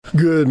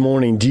Good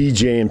morning,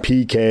 DJ and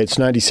PK. It's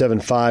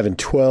 97.5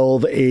 and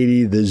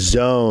 1280 The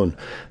Zone.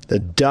 The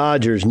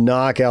Dodgers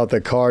knock out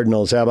the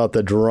Cardinals. How about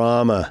the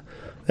drama?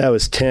 That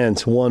was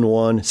tense,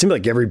 1-1. It seemed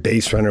like every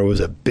base runner was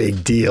a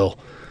big deal.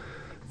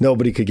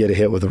 Nobody could get a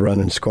hit with a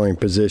run in scoring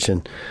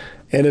position.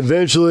 And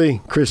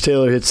eventually, Chris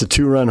Taylor hits the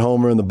 2-run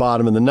homer in the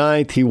bottom of the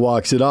ninth. He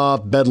walks it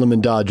off, Bedlam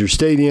in Dodger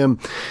Stadium.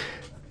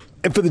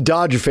 And for the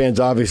Dodger fans,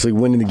 obviously,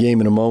 winning the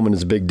game in a moment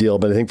is a big deal.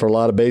 But I think for a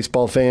lot of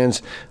baseball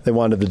fans, they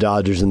wanted the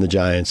Dodgers and the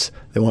Giants.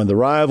 They wanted the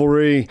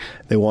rivalry.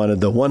 They wanted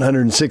the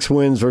 106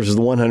 wins versus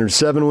the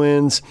 107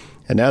 wins.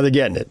 And now they're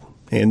getting it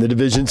in the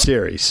division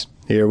series.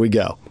 Here we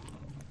go.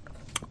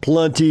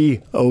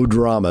 Plenty of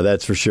drama,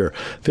 that's for sure.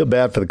 Feel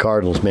bad for the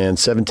Cardinals, man.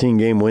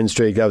 17-game win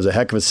streak. That was a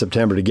heck of a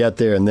September to get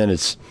there, and then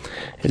it's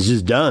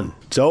just done.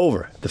 It's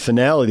over. The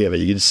finality of it.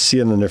 You just see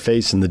it on their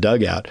face in the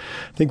dugout.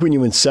 I think when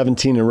you win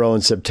 17 in a row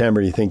in September,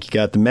 you think you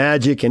got the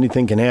magic.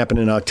 Anything can happen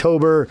in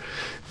October,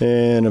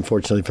 and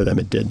unfortunately for them,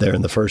 it did there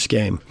in the first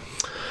game.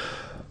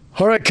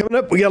 All right, coming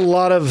up, we got a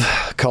lot of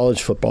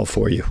college football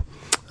for you.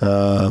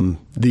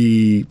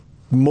 The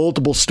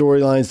multiple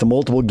storylines, the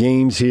multiple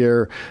games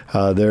here.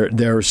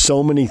 There are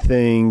so many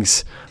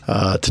things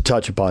to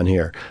touch upon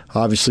here.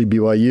 Obviously,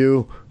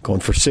 BYU going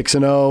for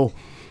 6-0,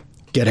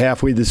 get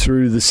halfway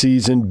through the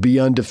season, be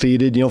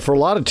undefeated. You know, for a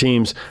lot of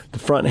teams, the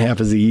front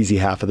half is the easy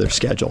half of their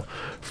schedule.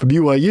 For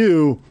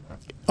BYU,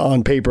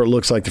 on paper, it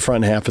looks like the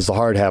front half is the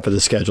hard half of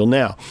the schedule.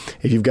 Now,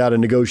 if you've got to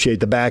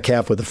negotiate the back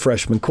half with a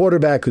freshman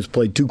quarterback who's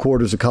played 2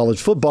 quarters of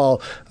college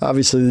football,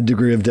 obviously the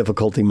degree of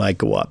difficulty might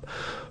go up.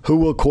 Who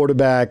will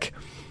quarterback?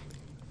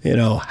 You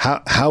know,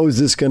 how is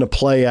this going to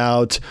play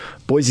out?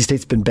 Boise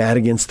State's been bad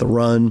against the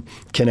run.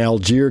 Can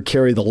Algier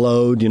carry the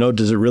load? You know,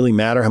 does it really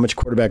matter how much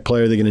quarterback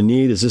play are they going to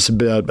need? Is this a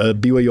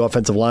BYU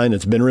offensive line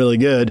that's been really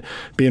good,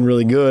 being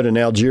really good, and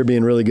Algier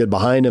being really good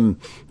behind him?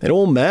 It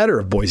won't matter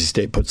if Boise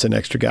State puts an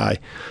extra guy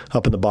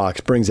up in the box,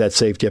 brings that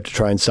safety up to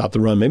try and stop the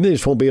run. Maybe they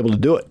just won't be able to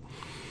do it.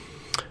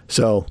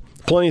 So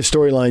plenty of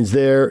storylines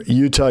there.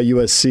 Utah,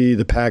 USC,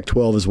 the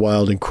Pac-12 is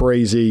wild and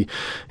crazy.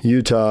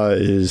 Utah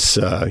is,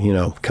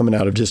 coming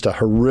out of just a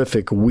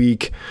horrific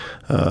week.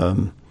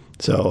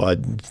 So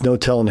no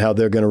telling how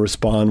they're going to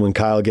respond when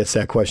Kyle gets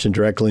that question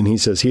directly, and he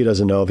says he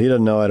doesn't know. If he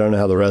doesn't know, I don't know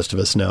how the rest of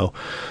us know.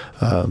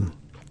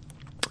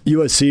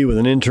 USC with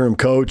an interim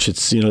coach,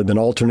 it's been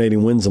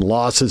alternating wins and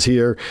losses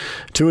here,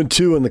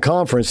 2-2 in the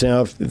conference.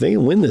 Now, if they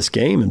win this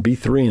game and be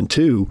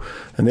 3-2,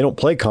 and they don't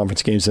play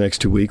conference games the next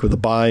 2 weeks with a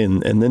bye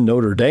and then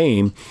Notre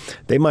Dame,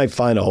 they might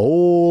find a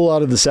whole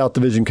lot of the South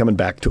Division coming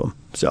back to them.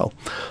 So,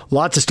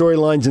 lots of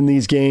storylines in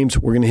these games.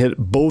 We're going to hit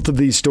both of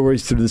these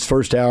stories through this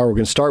first hour. We're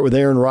going to start with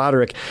Aaron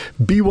Roderick,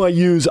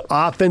 BYU's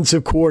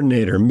offensive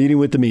coordinator, meeting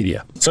with the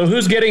media. So,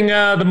 who's getting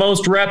the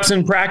most reps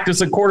in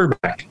practice at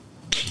quarterback?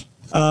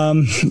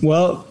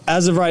 Well,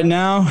 as of right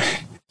now,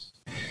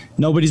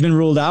 nobody's been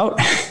ruled out.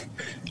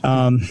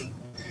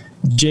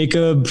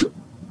 Jacob,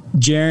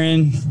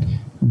 Jaron,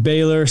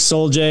 Baylor,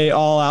 Soljay,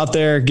 all out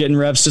there getting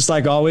reps just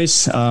like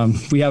always.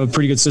 We have a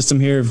pretty good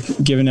system here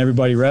of giving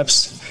everybody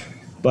reps.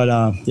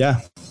 But,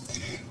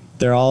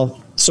 they're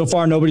all – so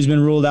far nobody's been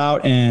ruled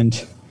out. And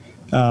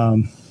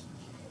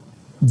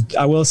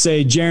I will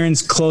say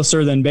Jaron's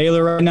closer than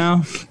Baylor right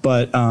now.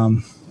 But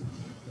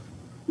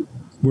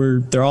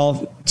they're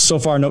all – so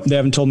far they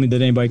haven't told me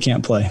that anybody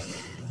can't play.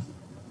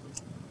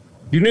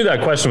 You knew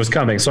that question was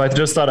coming, so I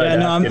just thought I'd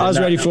ask. I was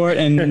ready for it,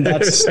 and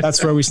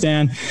that's where we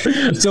stand.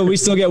 So we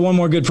still get one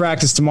more good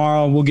practice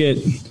tomorrow. We'll get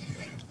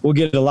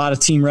a lot of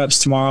team reps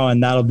tomorrow,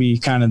 and that'll be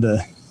kind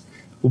of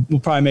we'll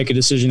probably make a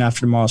decision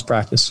after tomorrow's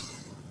practice.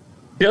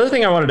 The other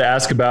thing I wanted to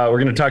ask about, we're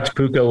going to talk to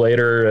Puka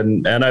later,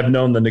 and I've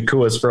known the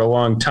Nakuas for a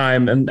long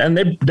time, and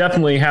they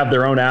definitely have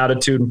their own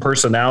attitude and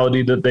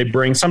personality that they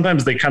bring.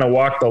 Sometimes they kind of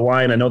walk the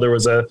line. I know there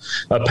was a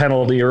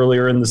penalty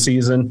earlier in the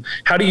season.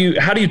 How do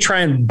you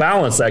try and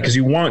balance that? Because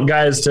you want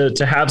guys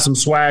to have some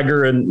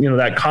swagger and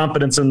that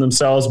confidence in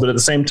themselves, but at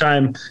the same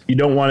time, you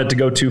don't want it to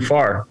go too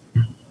far.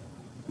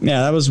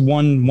 Yeah, that was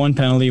one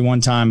penalty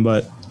one time,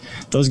 but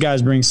those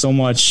guys bring so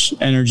much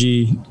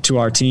energy to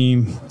our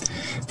team.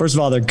 First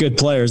of all, they're good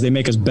players. They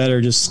make us better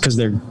just because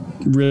they're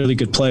really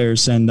good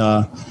players. And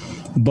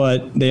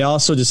but they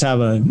also just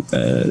have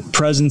a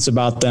presence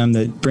about them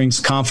that brings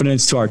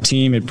confidence to our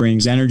team. It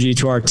brings energy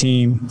to our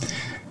team.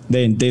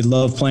 They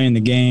love playing the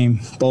game.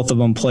 Both of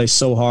them play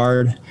so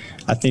hard.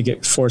 I think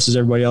it forces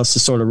everybody else to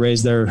sort of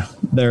raise their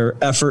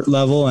effort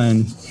level,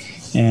 and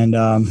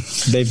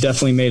they've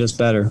definitely made us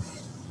better.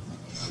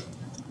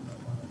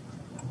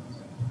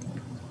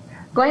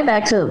 Going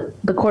back to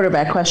the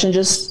quarterback question,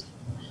 just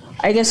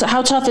I guess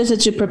how tough is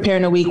it to prepare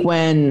in a week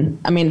when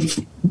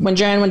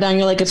Jaron went down,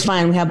 you're like, it's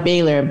fine, we have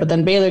Baylor, but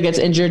then Baylor gets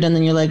injured, and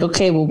then you're like,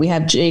 okay, well, we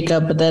have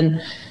Jacob, but then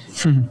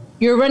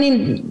you're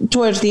running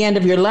towards the end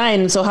of your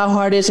line. So how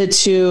hard is it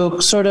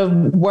to sort of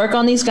work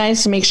on these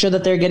guys to make sure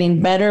that they're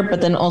getting better, but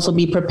then also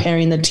be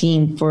preparing the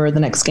team for the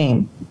next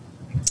game?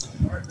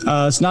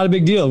 It's not a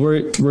big deal.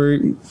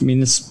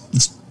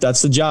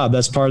 That's the job.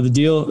 That's part of the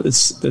deal.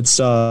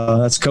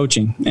 That's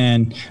coaching.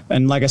 And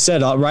like I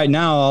said, right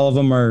now, all of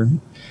them are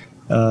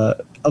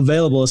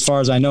available as far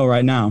as I know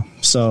right now.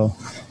 So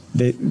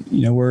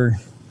we're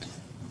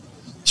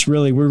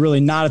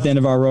really not at the end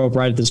of our rope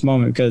right at this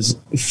moment, because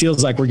it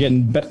feels like we're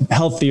getting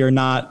healthier,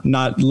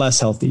 not less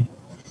healthy.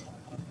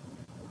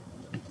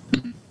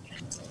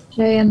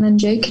 Okay, and then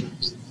Jake.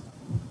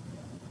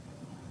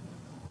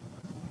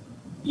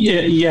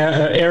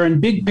 Yeah, Aaron,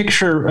 big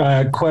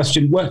picture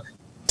question. What,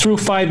 through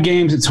 5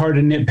 games, it's hard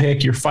to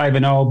nitpick. You're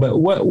 5-0, but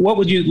what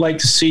would you like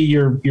to see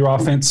your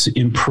offense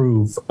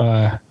improve,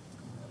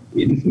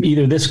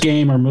 either this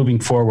game or moving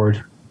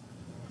forward?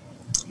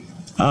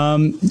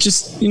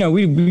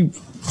 We'd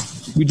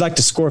like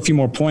to score a few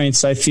more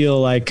points. I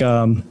feel like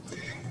in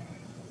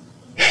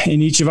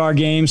each of our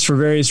games, for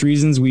various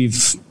reasons,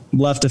 we've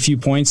left a few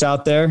points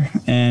out there,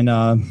 and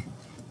I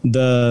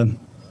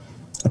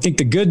think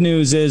the good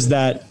news is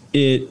that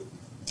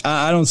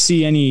I don't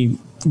see any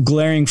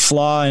glaring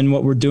flaw in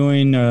what we're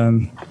doing.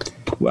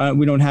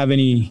 We don't have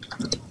any,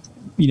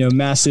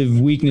 massive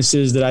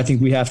weaknesses that I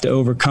think we have to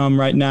overcome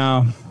right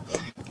now.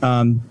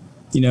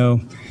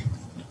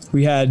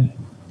 We had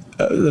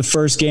the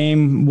first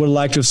game, would have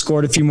liked to have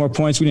scored a few more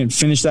points. We didn't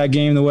finish that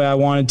game the way I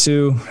wanted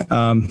to,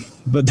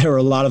 but there were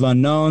a lot of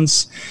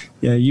unknowns.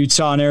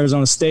 Utah and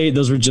Arizona State,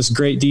 those were just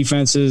great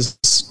defenses,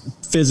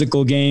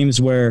 physical games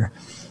where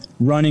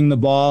running the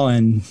ball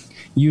and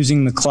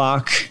using the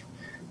clock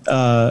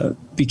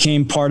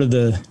became part of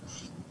the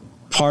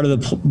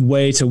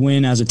way to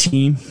win as a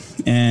team.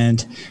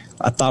 And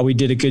I thought we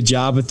did a good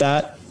job with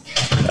that,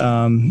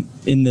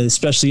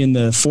 especially in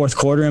the fourth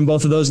quarter in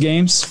both of those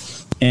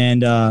games.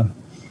 And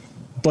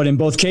but in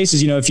both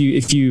cases,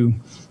 if you're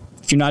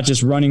not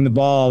just running the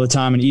ball all the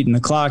time and eating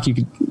the clock,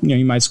 you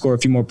might score a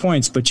few more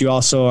points, but you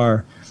also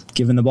are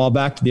giving the ball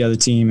back to the other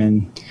team.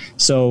 And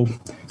so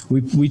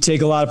we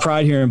take a lot of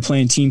pride here in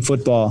playing team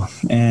football.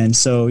 And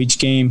so each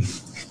game,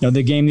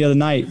 the game the other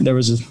night, there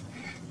was a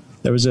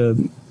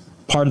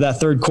part of that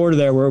third quarter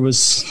there where it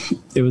was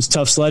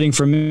tough sledding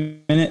for a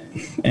minute,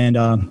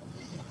 and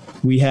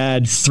we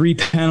had 3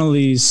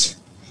 penalties.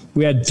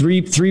 We had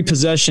three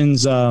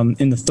possessions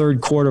in the third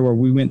quarter where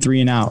we went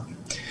 3 and out,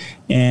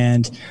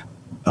 and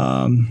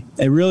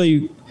it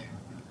really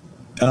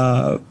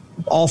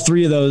all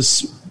 3 of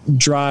those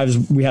drives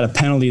we had a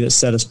penalty that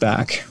set us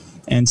back,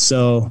 and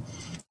so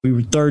we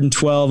were 3rd and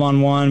 12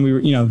 on one. We were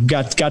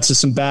got to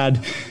some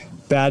bad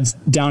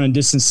down and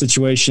distance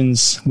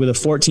situations with a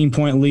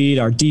 14-point lead.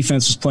 Our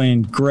defense was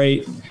playing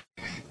great.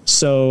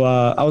 So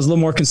I was a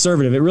little more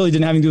conservative. It really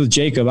didn't have anything to do with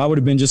Jacob. I would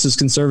have been just as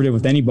conservative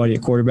with anybody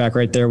at quarterback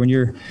right there. When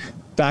you're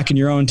back in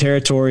your own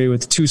territory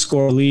with a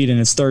 2-score lead and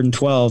it's 3rd and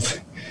 12,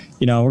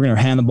 we're going to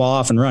hand the ball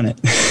off and run it.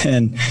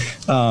 And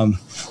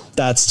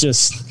that's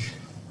just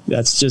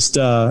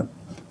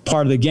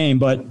part of the game.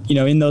 But,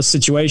 in those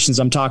situations,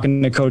 I'm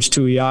talking to Coach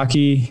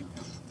Tuiaki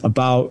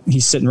about,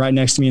 he's sitting right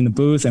next to me in the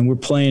booth, and we're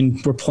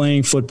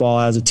playing football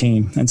as a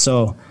team. And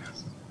so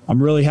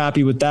I'm really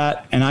happy with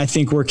that. And I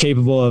think we're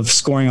capable of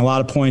scoring a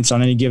lot of points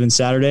on any given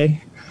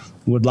Saturday.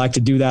 Would like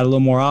to do that a little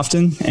more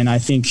often. And I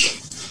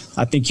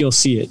think you'll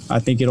see it. I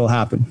think it'll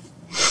happen.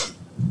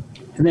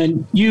 And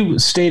then you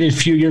stated a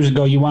few years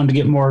ago, you wanted to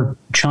get more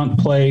chunk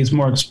plays,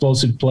 more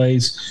explosive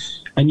plays.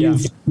 And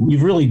you've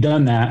really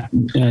done that,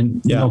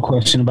 and no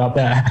question about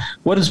that.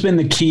 What has been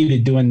the key to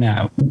doing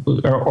that,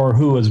 or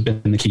who has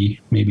been the key,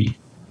 maybe?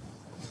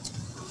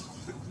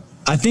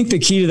 I think the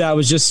key to that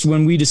was just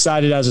when we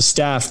decided as a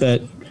staff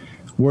that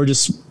we're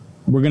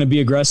going to be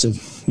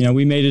aggressive.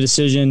 We made a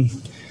decision.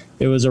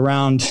 It was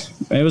around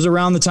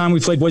the time we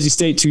played Boise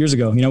State 2 years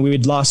ago. We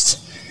had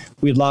lost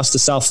to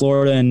South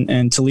Florida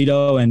and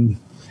Toledo, and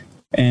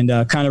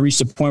kind of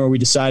reached a point where we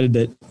decided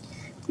that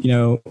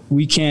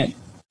we can't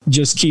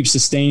just keep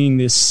sustaining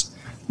this,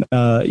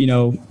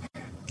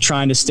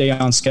 trying to stay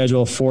on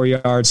schedule, 4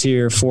 yards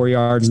here, 4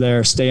 yards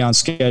there, stay on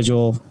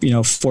schedule,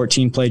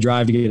 14-play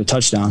drive to get a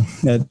touchdown.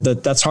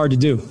 That's hard to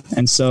do.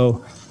 And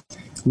so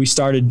we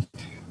started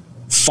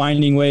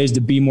finding ways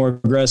to be more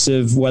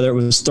aggressive, whether it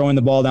was throwing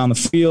the ball down the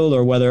field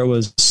or whether it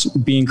was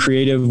being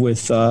creative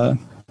with our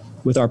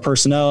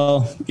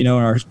personnel,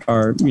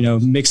 our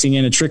mixing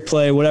in a trick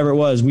play, whatever it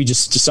was. We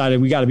just decided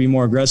we got to be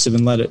more aggressive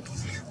and let it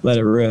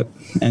rip.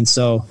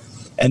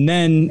 And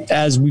then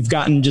as we've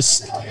gotten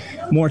just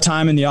more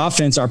time in the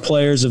offense, our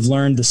players have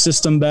learned the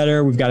system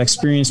better. We've got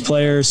experienced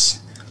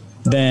players.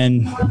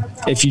 Then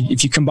if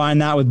you combine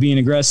that with being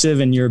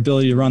aggressive and your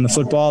ability to run the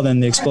football,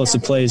 then the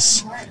explosive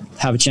plays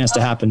have a chance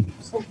to happen.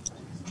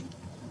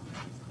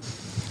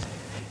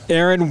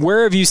 Aaron,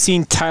 where have you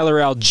seen Tyler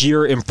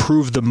Algier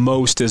improve the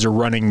most as a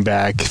running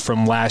back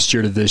from last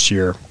year to this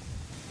year?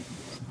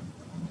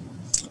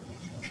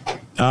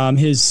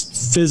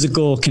 His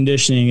physical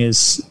conditioning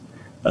is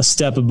a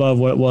step above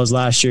what it was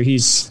last year.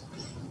 He's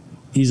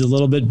a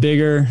little bit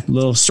bigger, a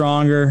little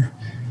stronger.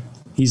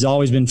 He's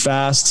always been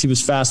fast. He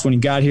was fast when he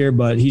got here,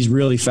 but he's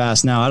really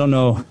fast now. I don't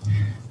know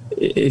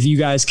if you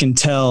guys can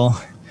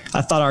tell.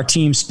 I thought our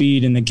team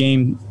speed in the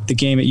game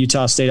at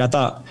Utah State, I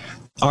thought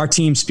our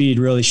team speed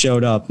really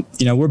showed up.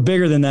 We're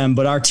bigger than them,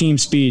 but our team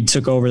speed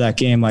took over that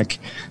game. Like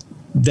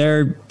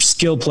their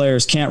skill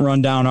players can't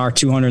run down our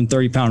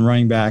 230-pound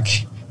running back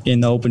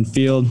in the open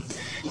field.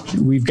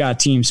 We've got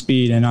team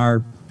speed, and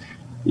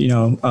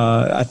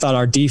I thought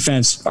our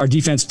defense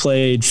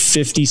played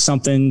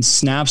 50-something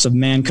snaps of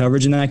man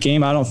coverage in that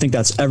game. I don't think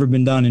that's ever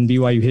been done in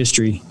BYU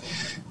history.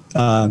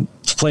 To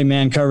play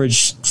man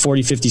coverage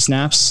 40, 50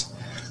 snaps.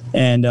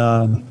 And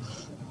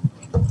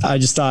I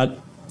just thought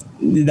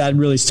that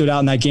really stood out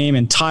in that game.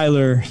 And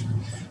Tyler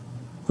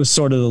was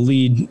sort of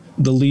the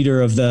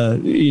leader of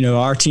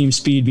our team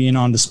speed being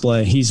on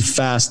display. He's a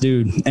fast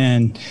dude.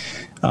 And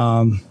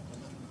the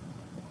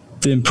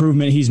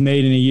improvement he's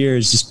made in a year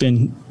has just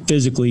been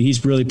physically.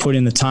 He's really put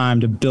in the time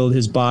to build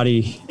his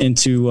body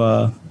into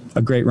a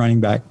great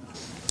running back.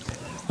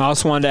 I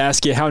also wanted to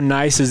ask you, how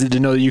nice is it to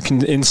know that you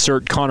can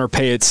insert Connor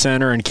Pay at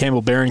center and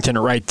Campbell Barrington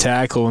at right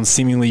tackle, and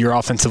seemingly your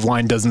offensive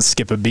line doesn't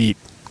skip a beat?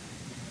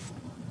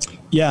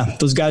 Yeah,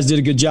 those guys did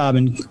a good job.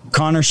 And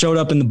Connor showed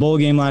up in the bowl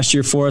game last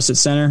year for us at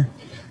center,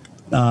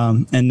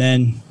 and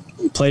then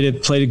played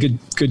a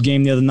good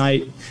game the other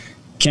night.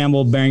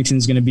 Campbell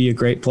Barrington's going to be a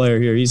great player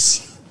here.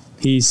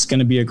 He's going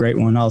to be a great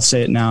one. I'll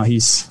say it now.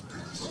 He's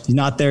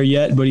not there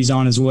yet, but he's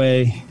on his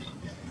way,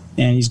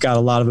 and he's got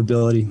a lot of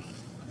ability.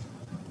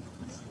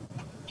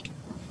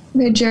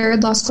 Okay,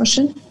 Jared, last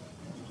question.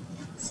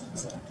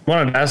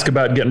 Wanted to ask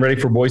about getting ready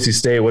for Boise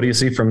State. What do you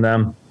see from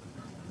them?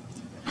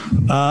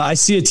 I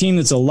see a team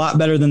that's a lot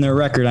better than their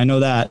record. I know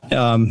that.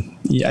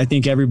 I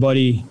think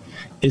everybody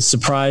is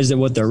surprised at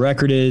what their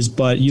record is,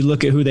 but you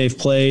look at who they've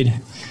played,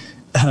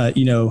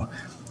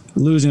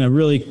 losing a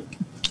really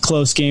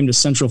close game to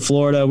Central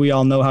Florida. We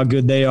all know how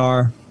good they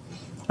are.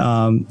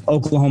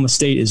 Oklahoma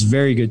State is a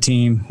very good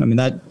team. I mean,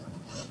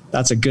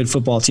 that's a good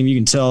football team. You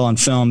can tell on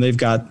film they've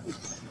got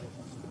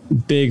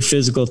big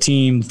physical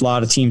team, a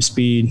lot of team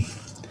speed.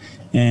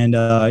 And,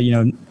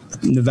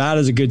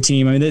 Nevada's a good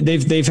team. I mean,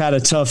 they've had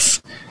a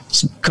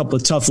couple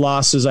of tough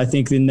losses, I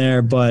think, in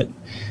there, but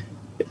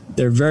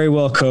they're very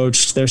well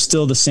coached. They're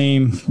still the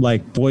same,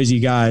 like, Boise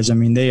guys. I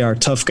mean, they are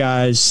tough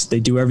guys. They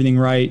do everything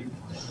right.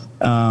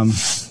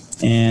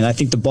 And I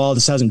think the ball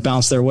just hasn't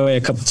bounced their way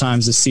a couple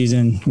times this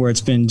season where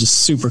it's been just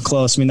super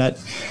close. I mean, that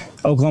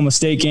Oklahoma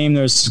State game,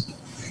 there's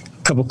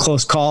a couple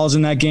close calls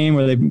in that game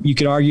where you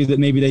could argue that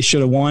maybe they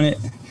should have won it.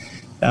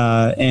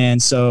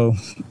 And so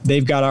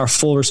they've got our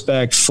full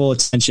respect, full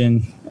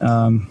attention.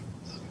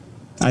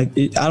 I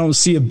don't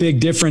see a big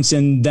difference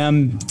in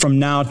them from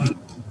now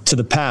to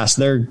the past.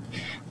 They're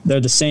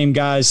the same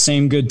guys,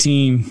 same good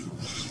team.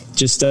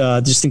 Just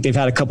think they've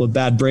had a couple of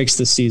bad breaks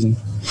this season.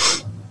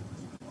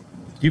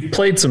 You've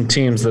played some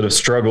teams that have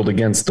struggled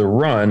against the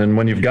run, and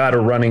when you've got a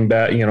running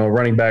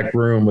back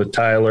room with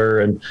Tyler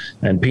and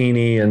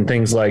Peeney and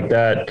things like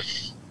that,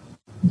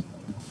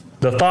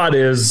 the thought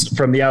is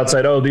from the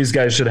outside, these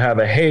guys should have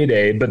a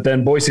heyday, but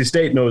then Boise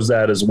State knows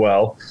that as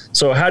well.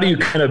 So how do you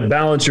kind of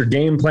balance your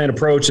game plan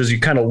approach as you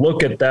kind of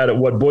look at that, at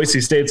what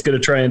Boise State's going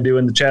to try and do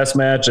in the chess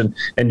match and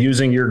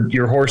using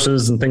your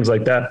horses and things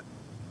like that?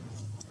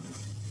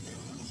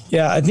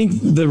 Yeah, I think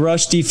the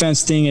rush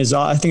defense thing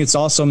I think it's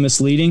also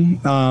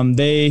misleading.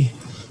 They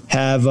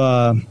have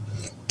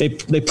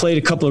they played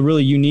a couple of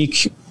really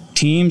unique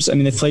teams. I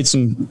mean, they played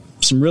some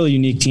really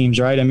unique teams,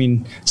 right? I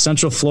mean,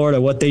 Central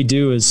Florida, what they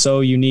do is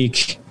so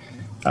unique.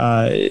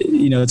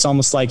 It's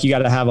almost like you got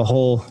to have a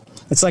whole.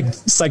 It's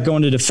like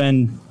going to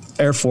defend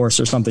Air Force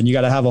or something. You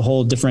got to have a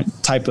whole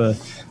different type of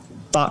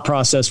thought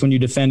process when you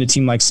defend a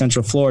team like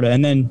Central Florida.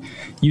 And then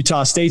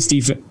Utah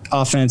State's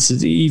offense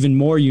is even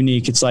more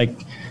unique. It's like,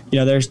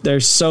 they're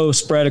so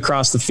spread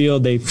across the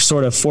field. They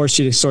sort of force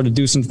you to sort of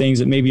do some things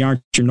that maybe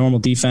aren't your normal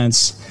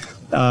defense.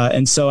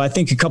 And so I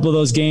think a couple of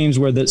those games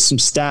where some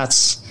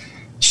stats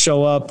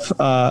show up,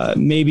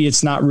 maybe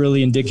it's not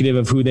really indicative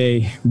of who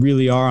they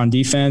really are on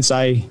defense.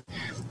 I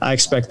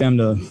expect them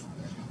to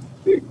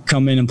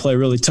come in and play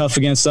really tough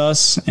against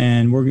us,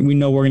 and we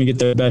know we're going to get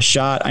their best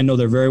shot. I know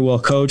they're very well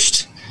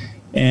coached,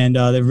 and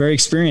they're very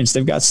experienced.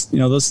 They've got a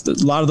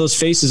lot of those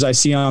faces I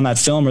see on that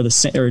film are the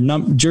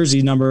same,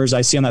 jersey numbers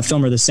I see on that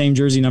film are the same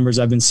jersey numbers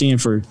I've been seeing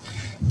for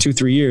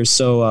 2-3 years.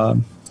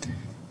 So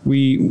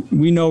we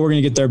know we're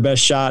going to get their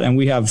best shot, and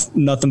we have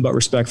nothing but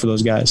respect for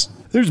those guys.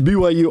 There's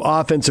BYU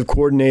offensive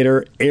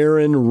coordinator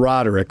Aaron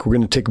Roderick. We're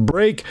going to take a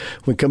break.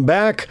 When we come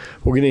back,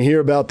 we're going to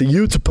hear about the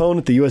Utes'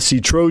 opponent, the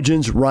USC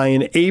Trojans,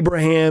 Ryan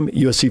Abraham,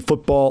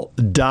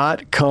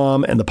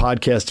 USCFootball.com, and the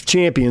podcast of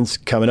champions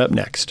coming up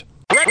next.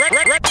 Ready.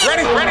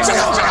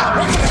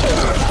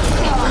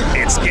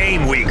 It's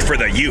game week for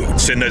the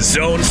Utes, and the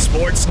Zone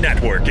Sports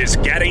Network is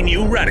getting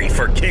you ready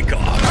for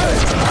kickoff.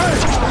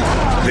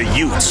 The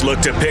Utes look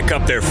to pick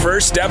up their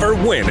first ever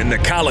win in the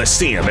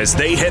Coliseum as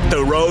they hit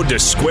the road to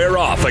square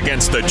off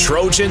against the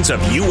Trojans of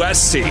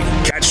USC.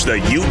 Catch the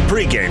Ute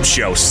pregame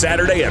show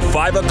Saturday at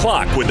 5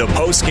 o'clock with the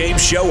postgame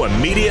show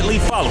immediately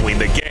following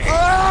the game.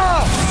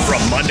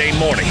 From Monday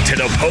morning to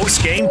the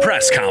postgame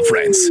press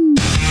conference,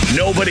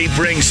 nobody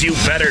brings you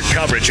better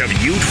coverage of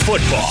Ute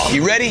football.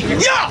 You ready?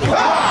 Yeah!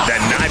 The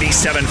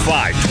 97.5,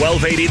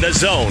 1280 The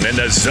Zone and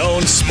the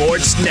Zone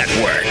Sports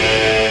Network.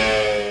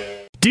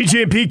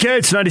 DJ and PK,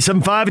 it's 97.5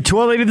 at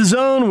 1280 The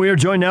Zone. We are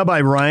joined now by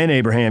Ryan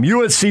Abraham,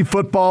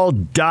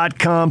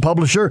 USCFootball.com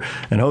publisher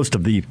and host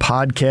of the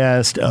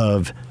podcast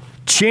of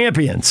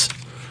Champions.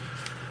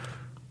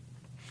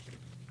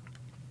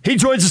 He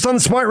joins us on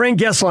the Smart Rain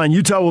guest line.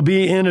 Utah will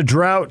be in a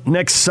drought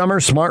next summer.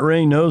 Smart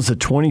Rain knows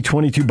that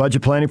 2022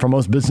 budget planning for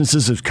most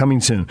businesses is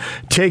coming soon.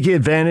 Take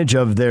advantage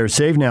of their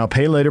Save Now,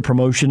 Pay Later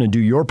promotion and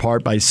do your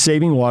part by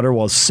saving water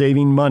while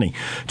saving money.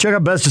 Check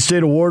out Best of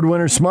State Award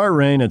winner Smart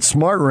Rain at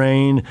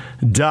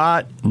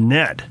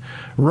smartrain.net.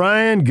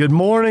 Ryan, good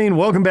morning.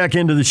 Welcome back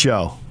into the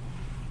show.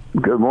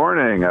 Good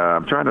morning.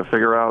 I'm trying to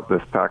figure out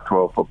this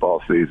Pac-12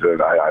 football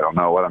season. I don't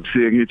know what I'm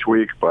seeing each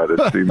week, but it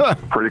seems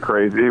pretty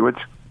crazy, which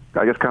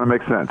I guess kind of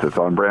makes sense. It's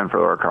on brand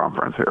for our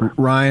conference here.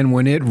 Ryan,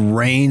 when it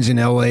rains in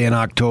L.A. in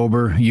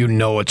October, you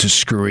know it's a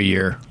screwy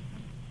year.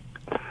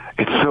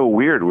 It's so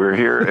weird. We're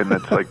here, and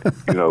it's like,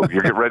 you're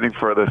getting ready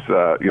for this,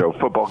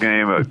 football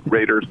game,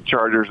 Raiders and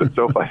Chargers at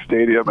SoFi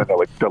Stadium, and they're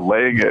like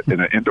delaying it in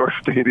an indoor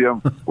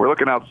stadium. We're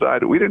looking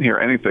outside. We didn't hear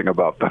anything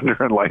about thunder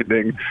and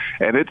lightning,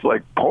 and it's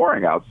like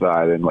pouring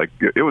outside, and like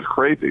it was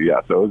crazy.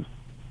 Yeah, so it was,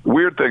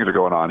 weird things are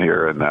going on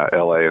here in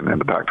L.A. and in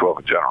the Pac-12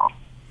 in general.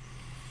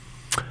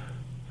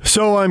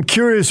 So I'm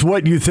curious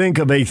what you think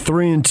of a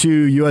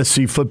 3-2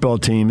 USC football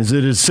team. Is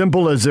it as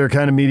simple as they're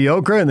kind of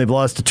mediocre and they've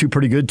lost to two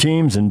pretty good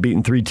teams and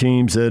beaten three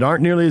teams that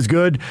aren't nearly as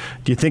good?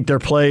 Do you think their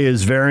play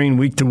is varying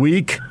week to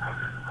week?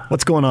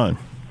 What's going on?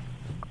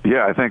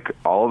 Yeah, I think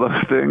all of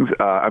those things.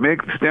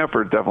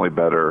 Stanford's definitely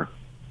better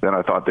than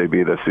I thought they'd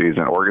be this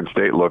season. Oregon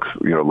State looks,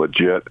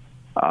 legit.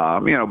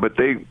 But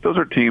those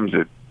are teams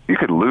that you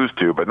could lose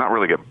to, but not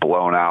really get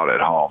blown out at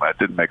home. That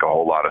didn't make a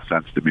whole lot of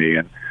sense to me.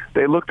 And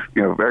they looked,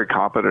 very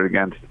competent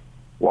against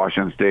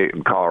Washington State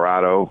and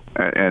Colorado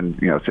and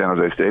San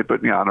Jose State.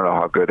 But, I don't know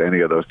how good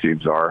any of those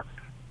teams are.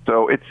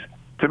 So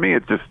to me,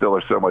 it's just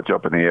still so much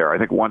up in the air. I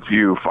think once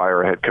you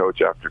fire a head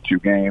coach after two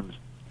games,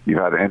 you've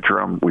had an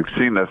interim. We've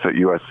seen this at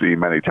USC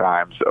many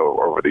times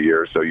over the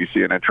years. So you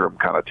see an interim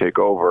kind of take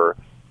over.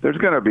 There's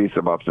going to be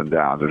some ups and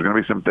downs. There's going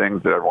to be some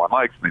things that everyone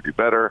likes and they do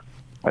better.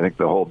 I think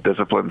the whole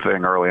discipline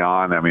thing early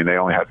on, they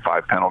only had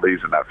 5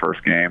 penalties in that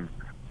first game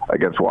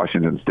against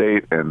Washington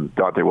State, and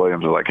Dante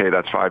Williams was like, hey,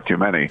 that's 5 too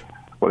many.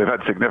 Well, they've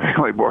had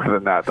significantly more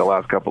than that the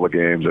last couple of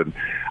games, and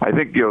I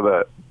think,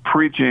 the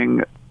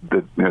preaching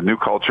the new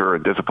culture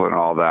and discipline and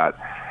all that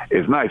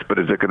is nice, but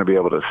is it going to be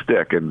able to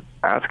stick? And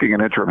asking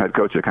an interim head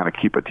coach to kind of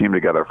keep a team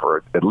together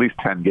for at least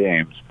 10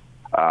 games,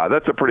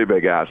 that's a pretty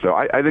big ask. So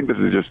I think this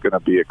is just going to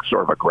be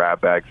sort of a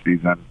grab bag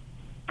season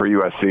for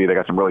USC. They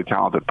got some really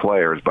talented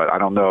players, but I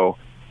don't know.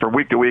 From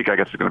week to week, I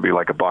guess it's going to be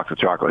like a box of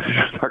chocolates.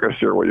 You're just not going to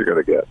sure what you're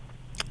going to get.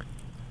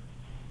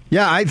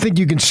 Yeah, I think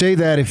you can say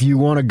that if you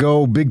want to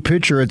go big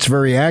picture. It's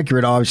very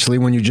accurate, obviously,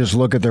 when you just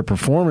look at their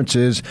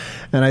performances.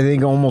 And I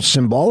think almost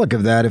symbolic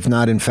of that, if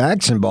not in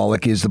fact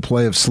symbolic, is the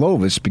play of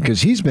Slovis,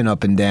 because he's been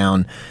up and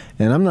down.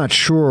 And I'm not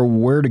sure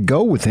where to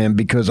go with him,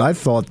 because I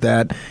thought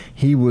that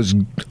he was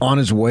on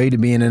his way to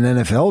being an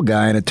NFL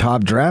guy and a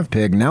top draft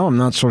pick. Now I'm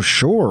not so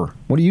sure.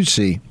 What do you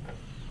see?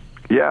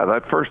 Yeah,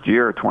 that first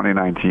year,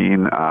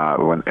 2019,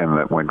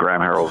 when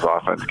Graham Harrell's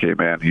offense came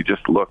in, he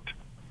just looked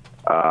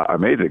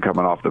amazing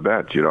coming off the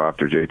bench,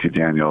 after JT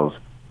Daniels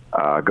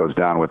goes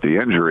down with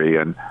the injury.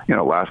 And,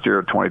 last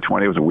year,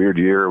 2020, was a weird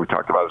year. We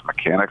talked about his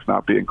mechanics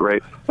not being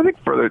great. I think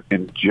further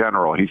in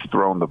general, he's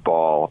thrown the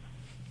ball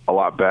a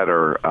lot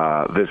better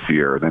this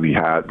year than he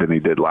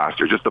did last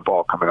year. Just the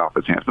ball coming off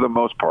his hands. For the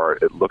most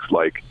part, it looks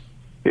like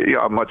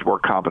a much more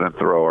competent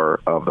thrower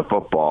of the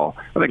football.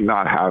 I think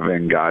not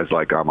having guys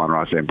like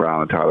Amon-Ra St. Brown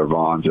and Tyler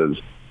Vaughns as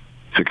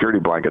security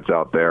blankets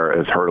out there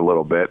has hurt a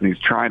little bit, and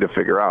he's trying to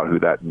figure out who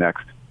that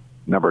next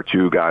number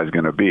 2 guy is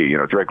going to be.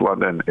 Drake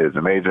London is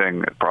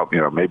amazing, probably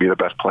maybe the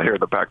best player in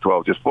the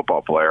Pac-12, just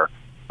football player.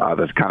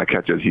 That's kind of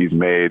catches he's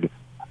made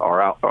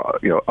are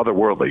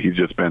otherworldly. He's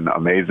just been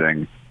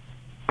amazing.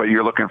 But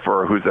you're looking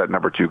for who's that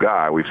number 2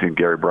 guy. We've seen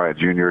Gary Bryant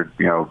Jr.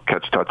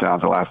 Catch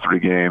touchdowns in the last 3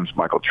 games.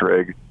 Michael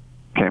Trigg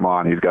came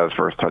on. He's got his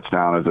first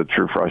touchdown as a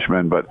true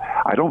freshman. But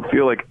I don't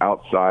feel like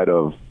outside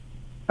of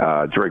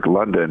Drake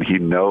London, he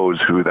knows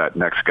who that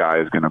next guy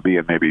is going to be,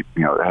 and maybe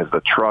has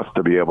the trust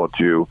to be able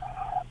to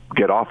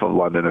get off of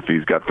London if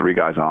he's got 3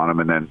 guys on him,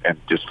 and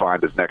just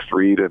find his next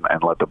read and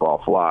let the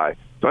ball fly.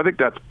 So I think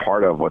that's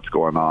part of what's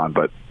going on.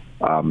 But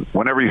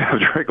whenever you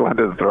have Drake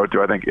London to throw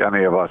to, I think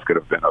any of us could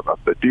have been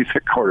a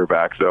decent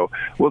quarterback. So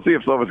we'll see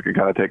if Slovis can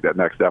kind of take that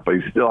next step, but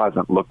he still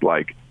hasn't looked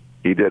like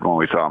he did when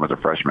we saw him as a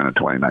freshman in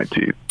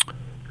 2019.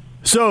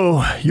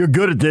 So you're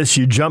good at this.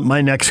 You jumped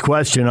my next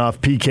question off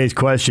PK's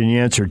question. You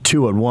answered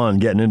 2 at 1,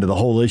 getting into the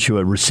whole issue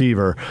at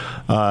receiver.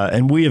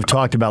 And we have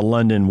talked about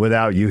London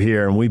without you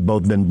here, and we've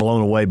both been blown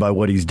away by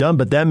what he's done.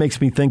 But that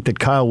makes me think that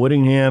Kyle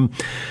Whittingham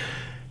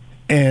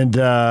and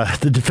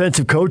the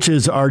defensive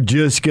coaches are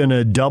just going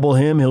to double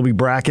him. He'll be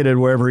bracketed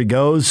wherever he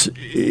goes.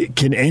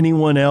 Can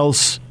anyone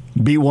else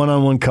beat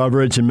one-on-one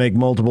coverage and make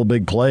multiple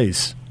big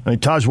plays?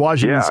 Taj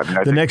Washington's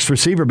the next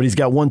receiver, but he's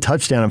got 1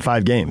 touchdown in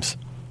 5 games.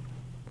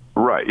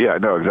 Right. Yeah.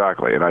 No.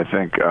 Exactly. And I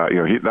think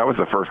that was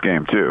the first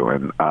game too,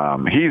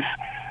 and he's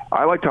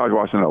I like Taj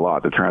Washington a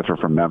lot, the transfer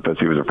from Memphis.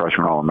 He was a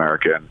freshman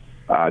All-American.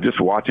 Just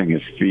watching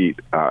his feet,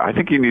 I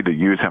think you need to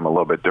use him a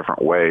little bit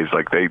different ways.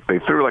 Like they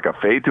threw like a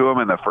fade to him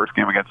in the first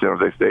game against San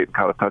Jose State and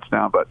caught a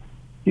touchdown, but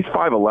he's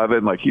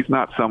 5'11". Like he's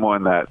not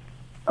someone that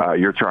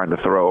you're trying to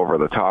throw over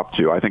the top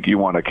to. I think you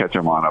want to catch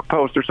him on a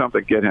post or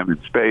something, get him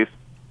in space,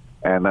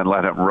 and then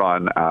let him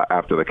run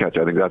after the catch.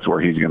 I think that's where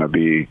he's going to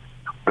be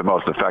the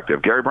most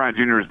effective. Gary Bryant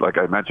Jr. is, like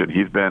I mentioned,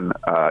 he's been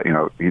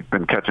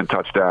catching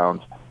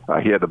touchdowns.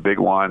 He had the big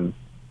one,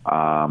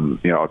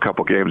 a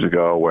couple games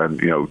ago when,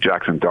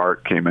 Jackson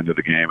Dart came into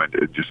the game and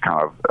it just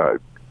kind of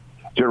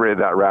generated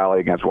that rally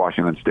against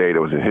Washington State. It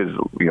was his,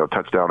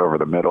 touchdown over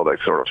the middle that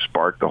sort of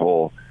sparked the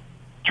whole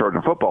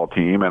Trojan football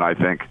team. And I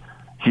think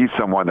he's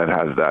someone that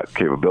has that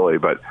capability.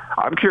 But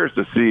I'm curious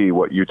to see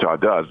what Utah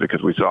does,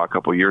 because we saw a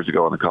couple years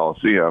ago in the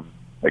Coliseum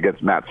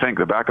against Matt Fink,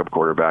 the backup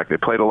quarterback, they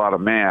played a lot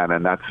of man,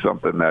 and that's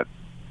something that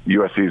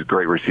USC's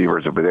great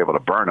receivers have been able to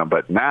burn them.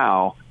 But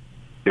now,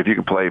 if you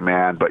can play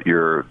man, but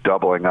you're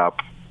doubling up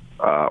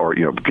or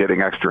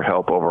getting extra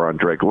help over on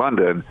Drake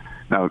London,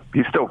 now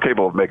he's still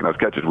capable of making those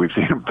catches. We've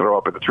seen him throw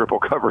up in the triple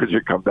coverage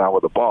and come down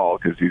with the ball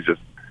because he's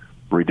just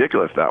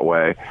ridiculous that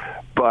way.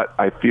 But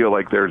I feel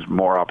like there's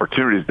more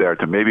opportunities there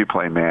to maybe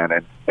play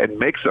man and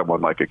make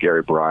someone like a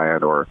Gary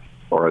Bryant or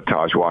a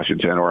Taj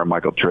Washington or a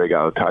Michael Trigg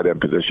out of the tight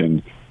end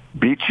position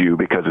beat you,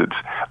 because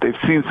they've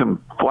seen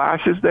some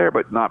flashes there,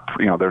 but not,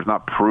 there's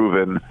not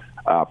proven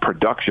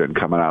production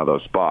coming out of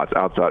those spots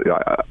outside,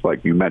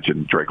 like you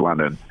mentioned, Drake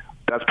London.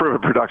 That's proven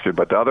production,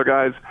 but the other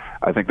guys,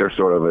 I think they're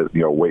sort of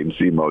a wait and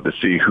see mode to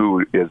see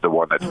who is the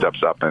one that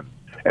steps up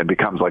and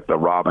becomes like the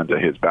Robin to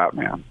his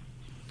Batman.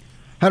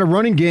 Had a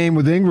running game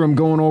with Ingram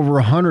going over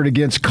 100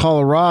 against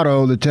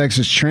Colorado, the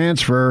Texas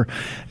transfer.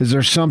 Is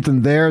there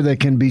something there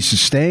that can be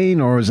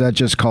sustained, or is that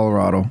just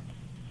Colorado?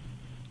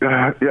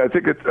 Yeah, I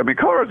think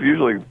Colorado's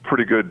usually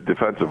pretty good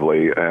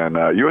defensively, and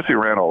USC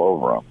ran all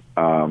over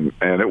them.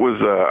 And it was,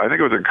 I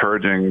think it was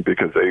encouraging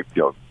because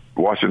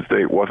Washington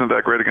State wasn't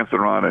that great against the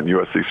run, and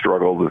USC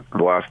struggled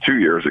the last 2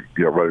 years,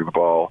 running the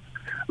ball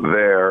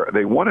there.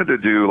 They wanted to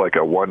do like a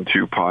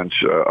 1-2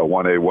 punch, a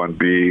 1A,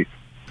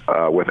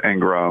 1B with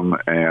Ingram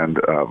and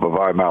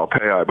Vavae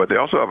Malepeai, but they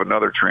also have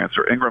another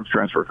transfer, Ingram's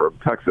transfer from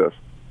Texas.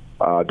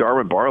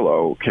 Darwin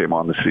Barlow came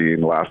on the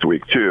scene last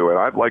week too, and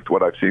I've liked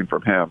what I've seen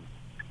from him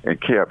in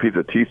camp. He's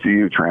a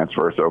TCU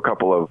transfer, so a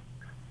couple of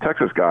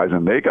Texas guys,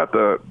 and they got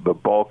the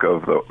bulk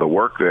of the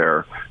work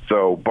there.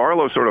 So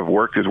Barlow sort of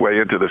worked his way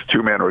into this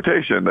two-man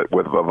rotation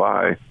with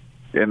Vavae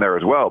in there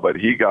as well, but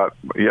he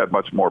had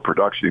much more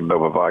production, even though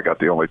Vavae got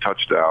the only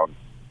touchdown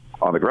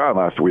on the ground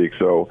last week.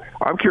 So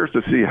I'm curious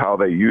to see how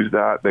they use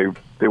that.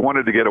 They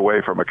wanted to get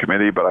away from a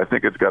committee, but I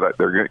think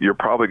you're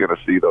probably going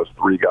to see those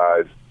three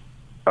guys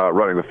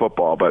running the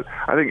football. But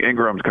I think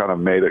Ingram's kind of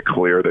made it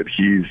clear that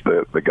he's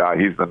the guy.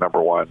 He's the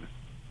number one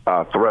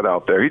threat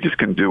out there. He just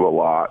can do a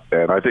lot,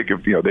 and I think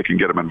if they can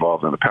get him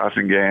involved in the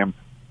passing game,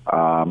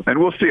 and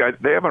we'll see.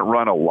 They haven't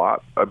run a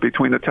lot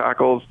between the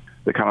tackles.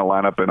 They kind of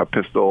line up in a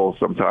pistol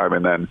sometime,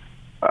 and then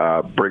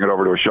bring it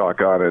over to a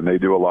shotgun, and they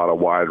do a lot of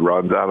wide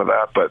runs out of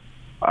that. But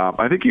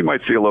I think you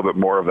might see a little bit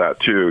more of that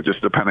too,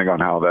 just depending on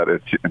how that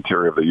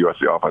interior of the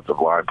USC offensive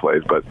line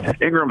plays.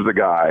 But Ingram's the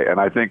guy, and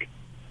I think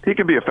he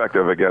can be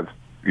effective against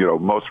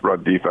most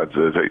run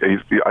defenses.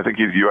 I think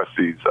he's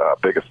USC's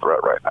biggest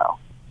threat right now.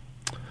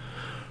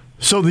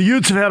 So the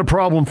Utes have had a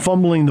problem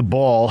fumbling the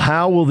ball.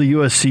 How will the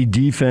USC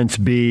defense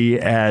be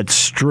at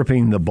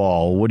stripping the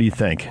ball? What do you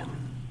think?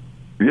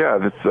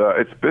 Yeah,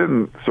 it's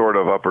been sort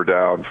of up or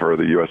down for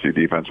the USC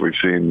defense. We've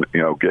seen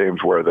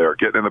games where they're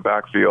getting in the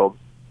backfield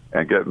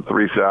and getting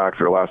 3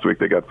 sacks, or last week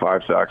they got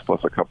 5 sacks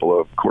plus a couple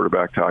of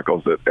quarterback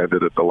tackles that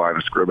ended at the line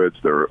of scrimmage.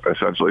 They're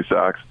essentially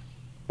sacks.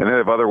 And then they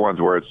have other ones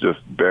where it's just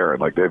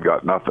barren, like they've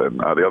got nothing.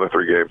 The other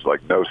 3 games,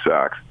 like no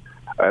sacks.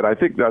 And I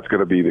think that's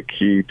going to be the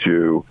key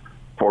to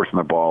forcing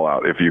the ball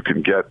out, if you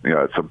can get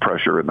some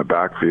pressure in the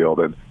backfield.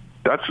 And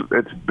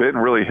it's been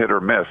really hit or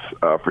miss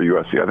for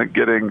USC. I think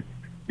getting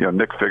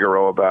Nick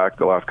Figueroa back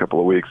the last couple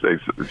of weeks, they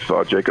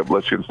saw Jacob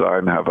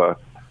Lichtenstein have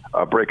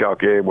a breakout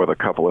game with a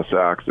couple of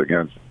sacks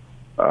against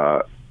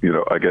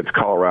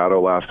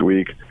Colorado last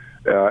week.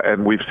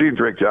 And we've seen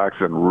Drake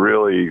Jackson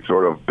really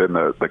sort of been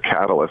the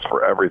catalyst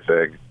for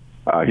everything.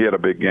 He had a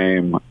big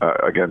game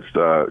against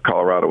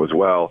Colorado as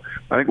well.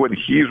 I think when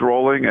he's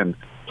rolling, and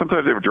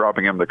sometimes they were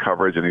dropping him the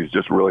coverage, and he's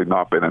just really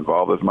not been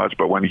involved as much.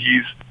 But when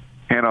he's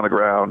hand on the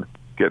ground,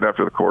 getting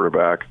after the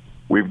quarterback,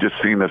 we've just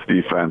seen this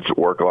defense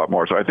work a lot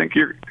more. So I think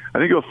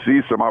you'll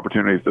see some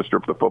opportunities to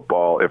strip the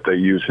football if they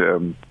use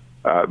him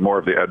more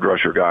of the edge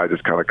rusher guy,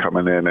 just kind of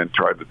coming in and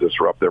trying to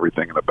disrupt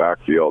everything in the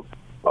backfield.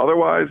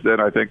 Otherwise,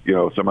 then I think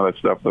some of that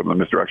stuff, some of the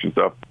misdirection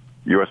stuff,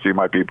 USC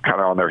might be kind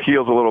of on their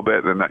heels a little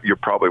bit, and that you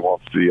probably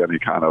won't see any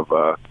kind of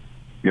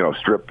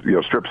strip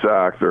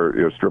sacks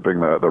or stripping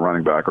the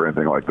running back or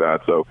anything like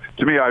that. So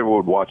to me, I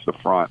would watch the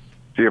front,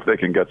 see if they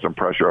can get some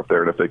pressure up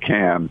there, and if they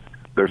can,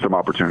 there's some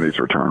opportunities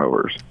for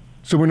turnovers.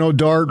 So we know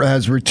Dart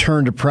has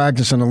returned to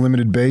practice on a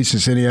limited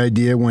basis. Any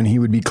idea when he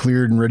would be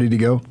cleared and ready to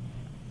go?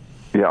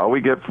 Yeah, all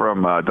we get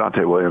from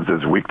Dante Williams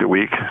is week to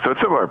week. So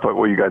it's similar to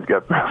what you guys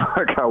get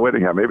from Kyle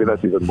Whittingham. Maybe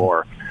that's even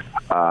more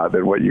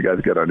than what you guys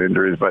get on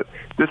injuries. But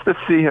just to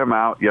see him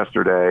out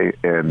yesterday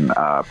in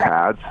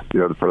pads,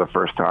 for the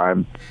first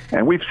time,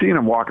 and we've seen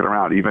him walking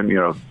around even,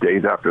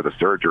 days after the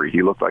surgery.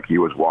 He looked like he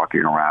was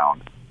walking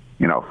around,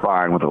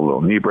 fine with a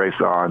little knee brace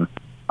on.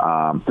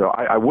 So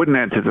I wouldn't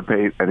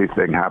anticipate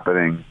anything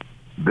happening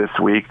this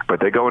week, but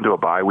they go into a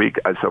bye week.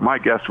 So my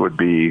guess would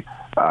be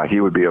he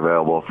would be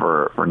available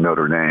for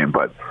Notre Dame.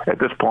 But at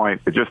this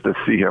point, just to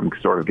see him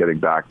sort of getting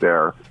back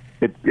there,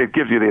 it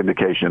gives you the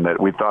indication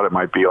that we thought it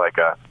might be like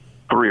a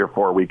 3 or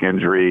 4 week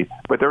injury,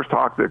 but there's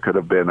talk that it could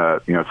have been a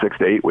 6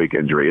 to 8 week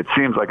injury. It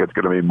seems like it's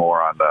going to be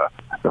more on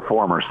the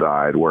former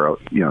side, where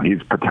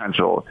his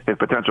potential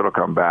to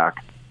come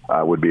back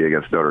would be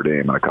against Notre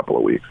Dame in a couple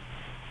of weeks.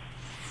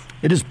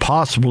 It is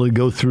possible to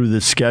go through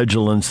the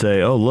schedule and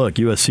say, oh, look,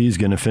 USC is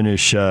going to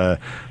finish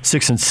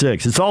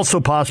 6-6. It's also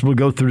possible to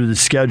go through the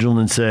schedule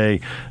and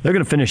say they're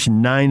going to finish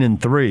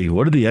 9-3.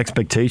 What are the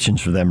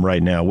expectations for them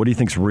right now? What do you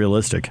think is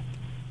realistic?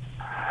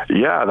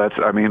 Yeah,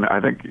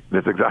 I think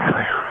that's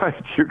exactly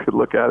right. You could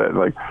look at it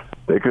like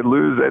they could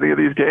lose any of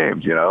these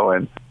games,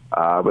 and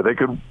but they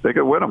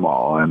could win them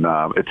all. And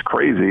it's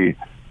crazy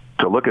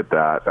to look at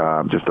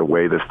that, just the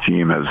way this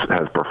team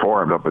has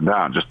performed up and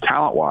down. Just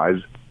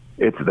talent-wise,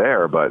 it's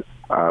there, but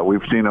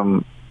we've seen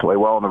them play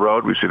well on the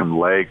road. We've seen them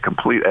lay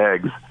complete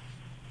eggs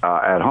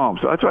at home.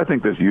 So that's why I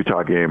think this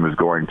Utah game is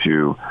going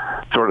to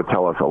sort of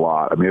tell us a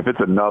lot. I mean, if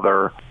it's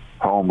another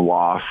home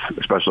loss,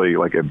 especially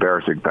like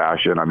embarrassing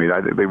fashion,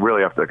 I think they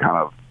really have to kind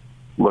of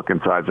look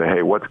inside and say,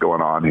 hey, what's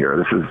going on here?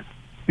 This is,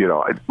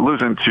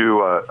 losing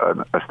to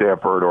a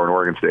Stanford or an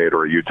Oregon State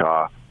or a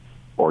Utah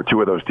or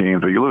two of those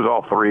teams, or you lose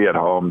all three at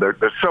home, there's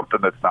something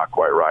that's not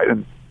quite right.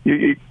 And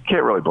you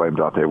can't really blame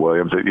Dante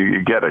Williams.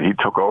 You get it. He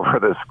took over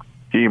this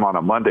team on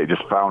a Monday,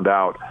 just found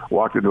out,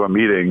 walked into a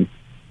meeting,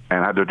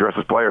 and had to address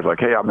his players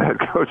like, hey, I'm the head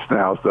coach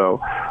now. So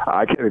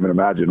I can't even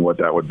imagine what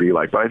that would be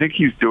like. But I think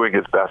he's doing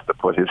his best to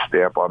put his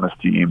stamp on this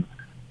team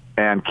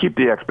and keep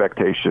the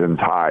expectations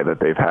high that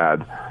they've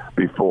had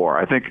before.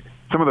 I think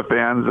some of the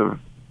fans of,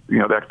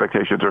 the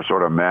expectations are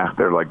sort of meh.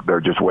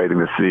 They're just waiting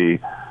to see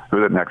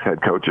who the next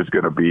head coach is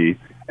going to be.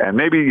 And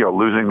maybe,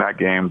 losing that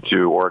game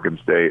to Oregon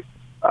State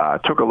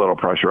took a little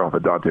pressure off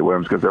of Dante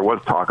Williams, because there was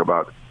talk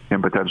about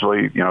him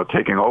potentially,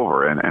 taking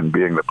over and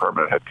being the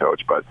permanent head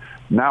coach. But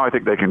now I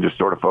think they can just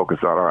sort of focus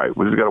on, all right,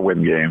 we just got to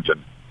win games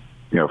and,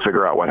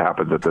 figure out what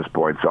happens at this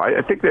point. So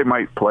I think they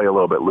might play a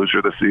little bit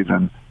looser this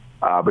season.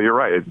 But you're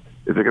right. Is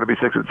it going to be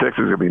 6-6? Is it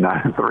going to be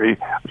 9-3?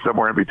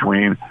 Somewhere in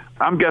between.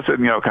 I'm guessing,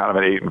 kind of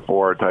an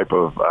 8-4 type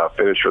of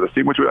finish for this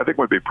team, which I think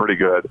would be pretty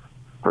good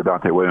for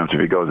Dante Williams if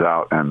he goes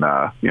out and,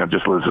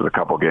 just loses a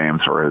couple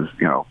games for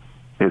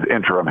his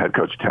interim head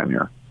coach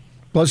tenure.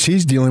 Plus,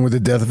 he's dealing with the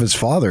death of his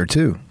father,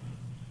 too.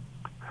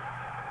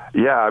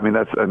 Yeah,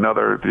 that's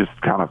another just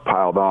kind of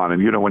piled on.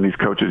 And, when these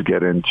coaches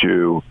get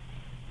into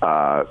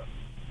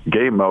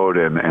game mode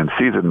and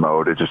season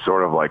mode, it just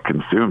sort of like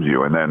consumes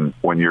you. And then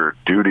when your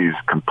duties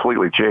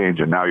completely change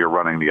and now you're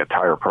running the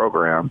entire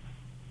program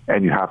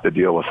and you have to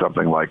deal with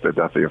something like the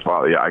death of your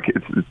father,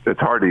 it's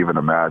hard to even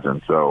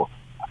imagine. So,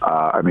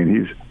 I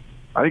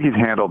think he's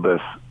handled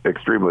this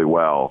extremely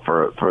well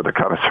for the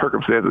kind of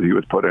circumstances he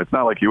was put in. It's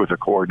not like he was a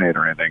coordinator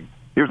or anything.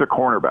 He was a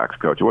cornerbacks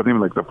coach. It wasn't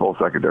even like the full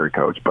secondary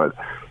coach, but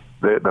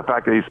the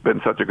fact that he's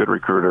been such a good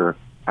recruiter,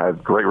 has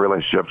great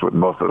relationships with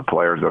most of the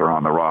players that are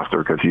on the roster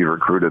because he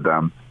recruited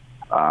them.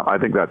 I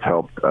think that's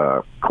helped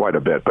quite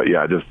a bit. But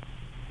yeah,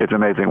 it's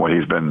amazing what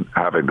he's been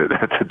having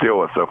to deal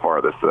with so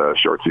far this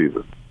short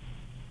season.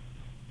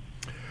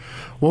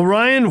 Well,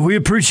 Ryan, we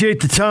appreciate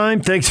the time.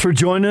 Thanks for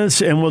joining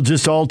us, and we'll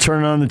just all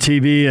turn on the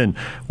TV and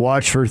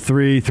watch for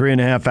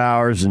 3.5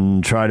 hours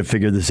and try to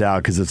figure this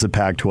out, because it's a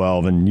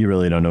Pac-12, and you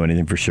really don't know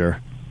anything for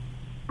sure.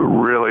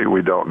 Really,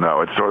 we don't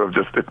know. It's sort of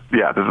this is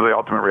the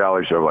ultimate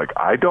reality show. Like,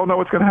 I don't know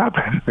what's going to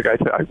happen.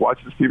 I watch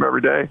this team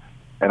every day,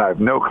 and I have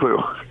no clue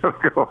what's going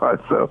to go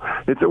on. So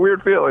it's a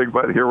weird feeling,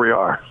 but here we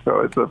are. So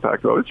it's a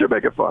Pac-12. It should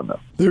make it fun, though.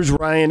 There's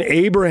Ryan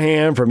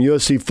Abraham from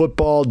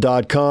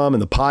USCFootball.com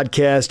and the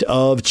podcast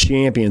of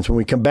Champions. When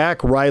we come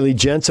back, Riley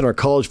Jensen, our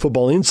college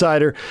football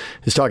insider,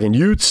 is talking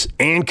Utes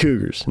and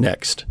Cougars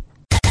next.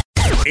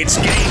 It's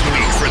game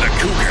week for the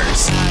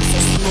Cougars.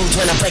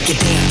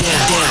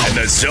 And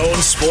the Zone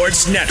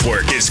Sports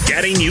Network is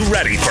getting you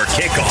ready for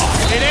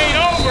kickoff. It ain't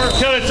over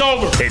till it's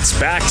over. It's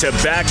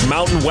back-to-back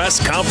Mountain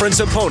West Conference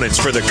opponents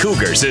for the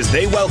Cougars as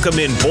they welcome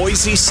in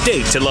Boise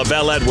State to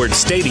LaVell Edwards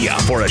Stadium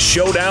for a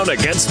showdown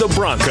against the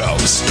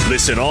Broncos.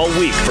 Listen all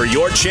week for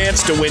your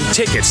chance to win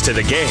tickets to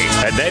the game,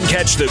 and then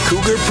catch the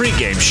Cougar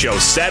pregame show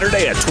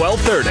Saturday at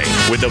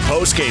 12:30 with the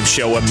postgame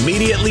show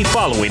immediately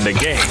following the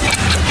game.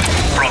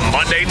 From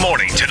Monday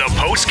morning to the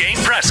post-game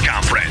press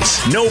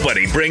conference,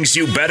 nobody brings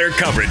you better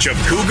coverage of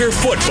Cougar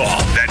football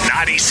than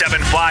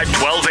 97.5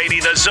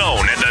 1280 The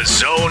Zone and the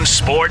Zone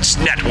Sports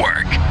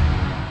Network.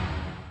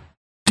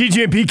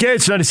 DJ and PK,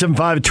 it's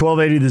 97.5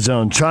 1280 The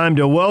Zone. Time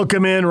to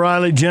welcome in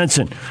Riley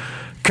Jensen,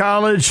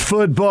 college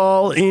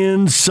football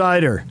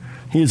insider.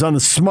 He is on the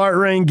Smart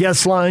Rain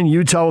guest line.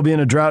 Utah will be in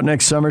a drought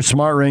next summer.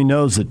 Smart Rain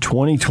knows that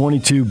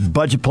 2022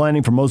 budget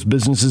planning for most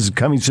businesses is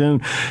coming soon.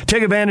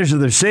 Take advantage of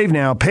their Save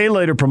Now, Pay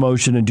Later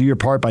promotion and do your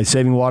part by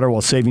saving water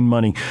while saving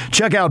money.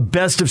 Check out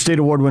Best of State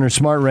Award winner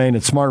Smart Rain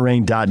at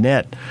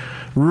smartrain.net.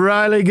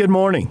 Riley, good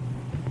morning.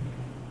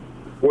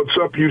 What's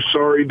up, you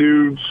sorry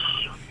dudes?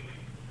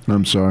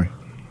 I'm sorry.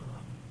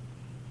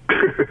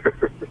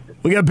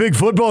 We got big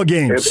football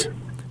games.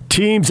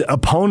 Teams,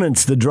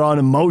 opponents that draw an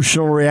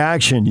emotional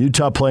reaction.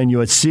 Utah playing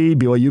USC,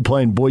 BYU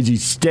playing Boise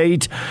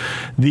State.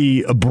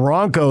 The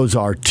Broncos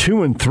are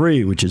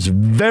 2-3, which is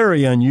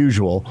very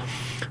unusual.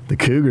 The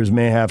Cougars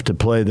may have to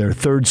play their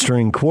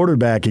third-string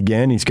quarterback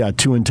again. He's got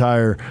 2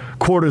 entire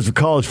quarters of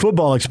college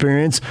football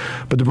experience.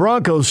 But the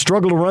Broncos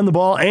struggle to run the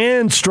ball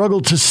and struggle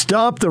to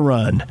stop the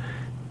run.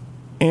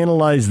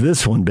 Analyze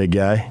this one, big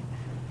guy.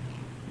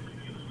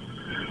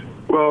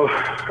 Well,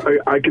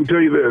 I can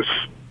tell you this.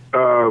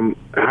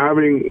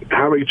 Having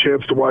a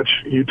chance to watch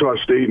Utah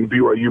State and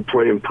BYU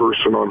play in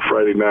person on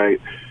Friday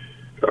night,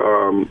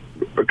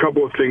 a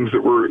couple of things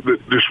that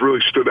just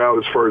really stood out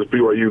as far as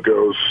BYU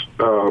goes.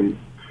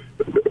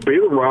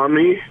 Baylor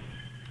Romney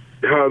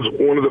has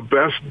one of the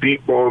best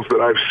deep balls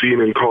that I've seen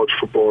in college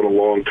football in a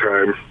long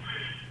time.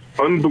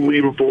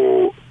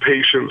 Unbelievable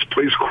patience,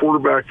 plays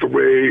quarterback the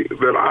way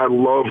that I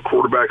love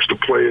quarterbacks to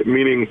play it,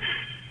 meaning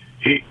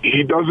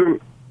he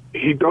doesn't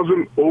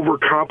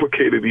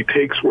overcomplicate it. He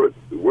takes what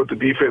the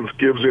defense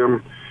gives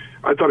him.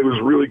 I thought he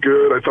was really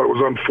good. I thought it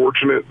was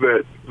unfortunate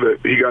that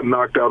he got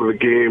knocked out of the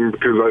game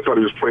because I thought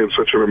he was playing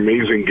such an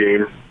amazing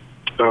game.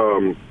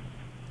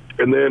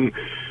 And then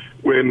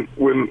when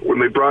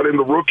they brought in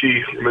the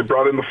rookie, when they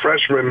brought in the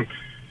freshman,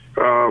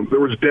 there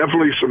was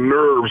definitely some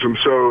nerves. And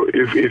so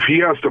if he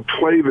has to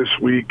play this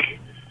week,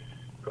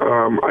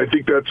 I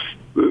think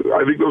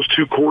those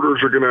 2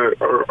 quarters are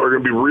gonna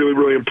be really,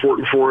 really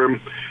important for him.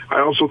 I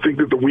also think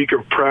that the week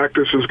of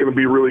practice is going to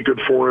be really good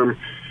for him.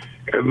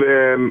 And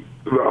then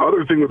the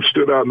other thing that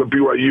stood out in the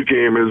BYU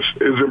game is,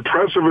 as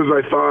impressive as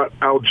I thought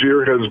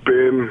Algier has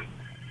been,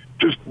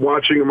 just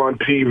watching him on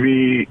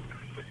TV,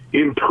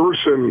 in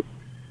person,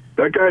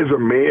 that guy's a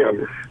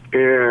man.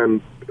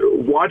 And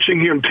watching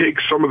him take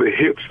some of the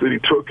hits that he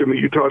took in the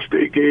Utah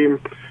State game,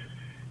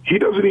 he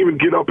doesn't even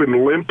get up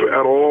and limp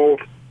at all.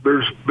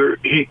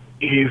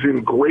 He's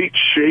in great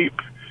shape.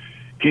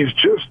 He's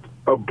just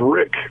a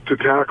brick to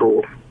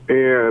tackle.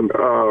 And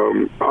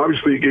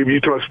obviously he gave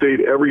Utah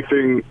State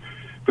everything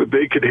that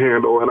they could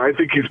handle, and I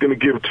think he's going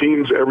to give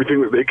teams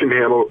everything that they can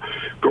handle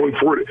going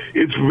forward.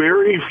 It's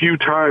very few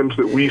times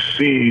that we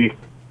see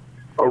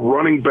a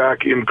running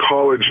back in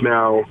college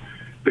now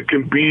that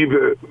can be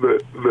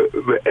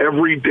the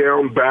every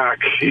down back.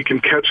 He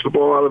can catch the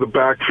ball out of the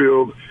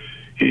backfield.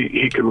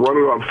 He can run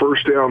it on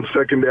first down,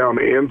 second down,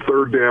 and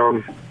third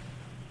down,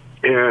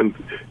 and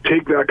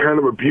take that kind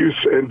of abuse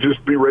and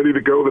just be ready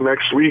to go the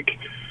next week.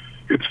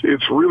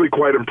 It's really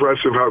quite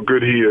impressive how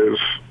good he is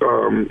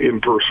in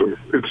person.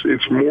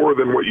 It's more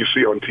than what you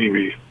see on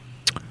TV.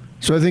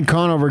 So I think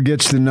Conover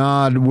gets the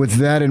nod. With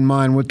that in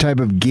mind, what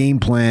type of game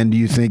plan do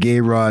you think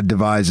A-Rod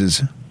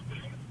devises?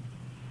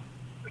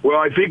 Well,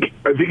 I think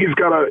he's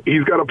got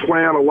a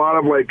plan. A lot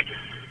of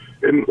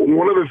and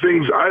one of the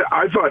things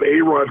I thought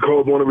A-Rod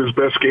called one of his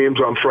best games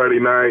on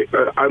Friday night.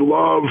 I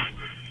love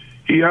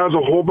he has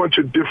a whole bunch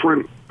of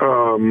different.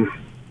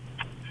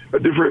 A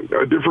different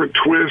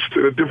twist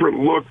and a different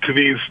look to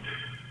these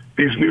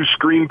new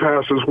screen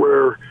passes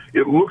where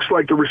it looks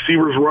like the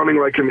receiver's running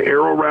like an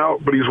arrow route,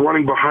 but he's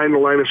running behind the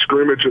line of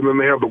scrimmage, and then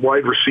they have the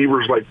wide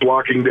receivers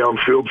blocking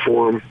downfield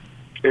for him.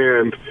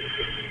 And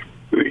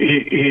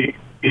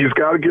he's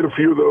got to get a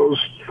few of those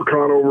for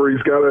Conover.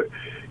 He's got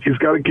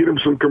to get him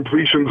some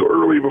completions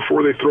early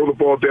before they throw the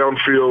ball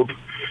downfield.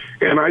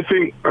 And I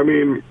think,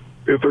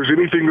 if there's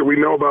anything that we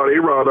know about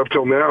A-Rod up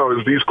till now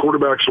is these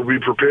quarterbacks will be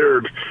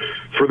prepared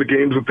for the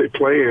games that they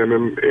play in,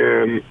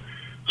 and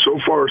so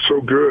far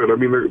so good.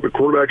 The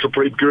quarterbacks have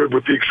played good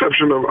with the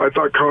exception of I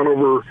thought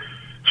Conover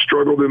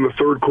struggled in the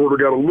third quarter,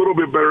 got a little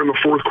bit better in the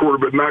fourth quarter,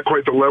 but not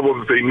quite the level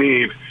that they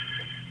need.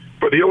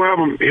 But he'll have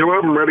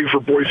them ready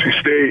for Boise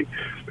State,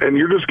 and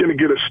you're just going to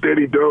get a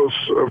steady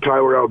dose of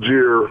Tyler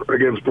Algier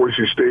against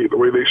Boise State, the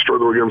way they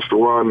struggle against the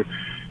run.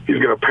 He's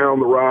going to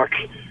pound the rock.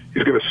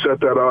 He's going to set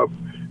that up,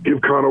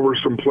 give Conover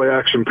some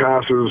play-action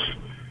passes,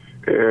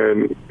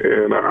 and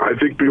I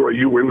think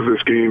BYU wins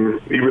this game,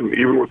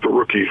 even with the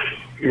rookie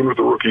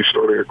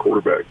starting at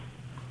quarterback.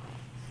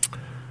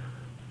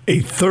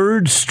 A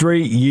third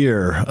straight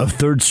year of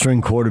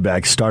third-string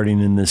quarterbacks starting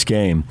in this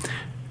game.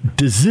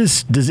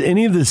 Does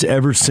any of this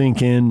ever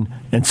sink in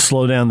and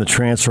slow down the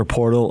transfer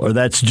portal, or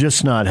that's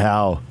just not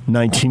how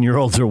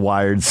 19-year-olds are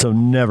wired, so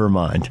never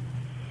mind?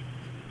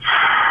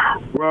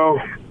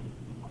 Well,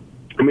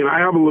 I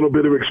have a little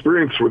bit of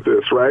experience with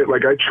this, right?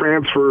 I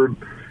transferred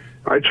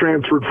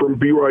from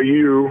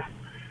BYU,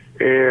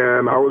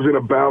 and I was in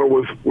a battle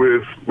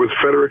with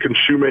Federick and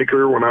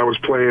Shoemaker when I was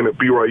playing at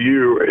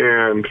BYU,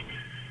 and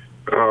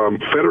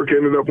Federick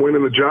ended up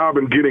winning the job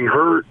and getting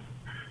hurt.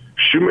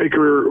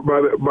 Shoemaker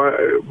by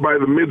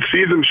the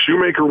midseason,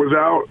 Shoemaker was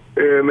out,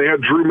 and they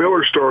had Drew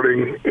Miller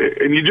starting,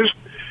 and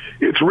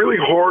it's really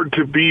hard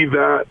to be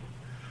that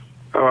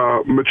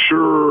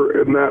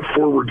mature and that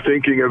forward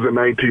thinking as a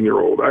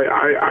 19-year-old.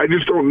 I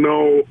just don't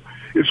know,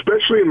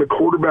 especially in the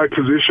quarterback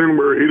position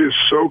where it is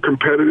so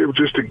competitive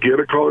just to get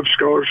a college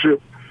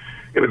scholarship,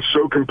 and it's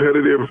so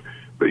competitive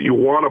that you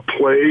want to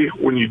play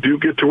when you do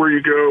get to where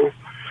you go.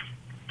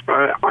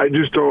 I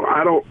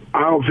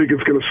don't think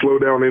it's going to slow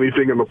down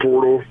anything in the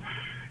portal.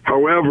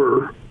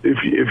 However,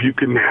 if you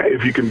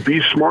can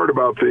be smart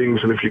about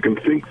things and if you can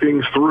think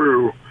things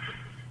through,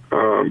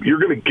 you're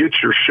going to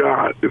get your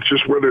shot. It's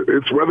just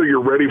whether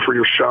you're ready for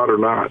your shot or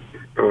not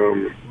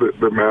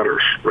that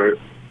matters, right?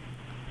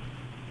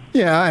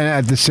 Yeah, and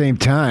at the same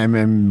time,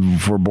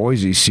 and for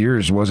Boise,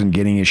 Sears wasn't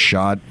getting his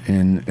shot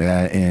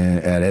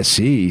at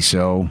SC,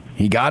 so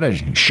he got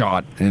a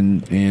shot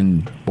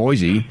in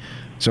Boise,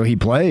 so he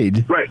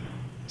played. Right.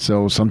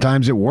 So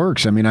sometimes it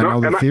works. I mean, I know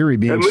the theory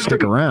being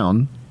stick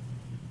around.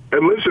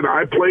 And listen,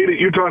 I played at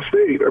Utah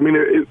State. I mean,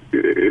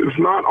 it's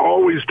not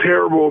always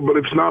terrible, but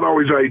it's not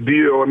always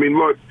ideal. I mean,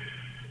 look,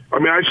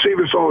 I say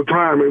this all the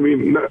time. I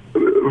mean,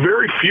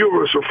 very few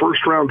of us are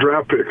first-round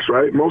draft picks,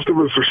 right? Most of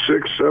us are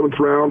 6th, 7th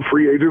round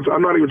free agents.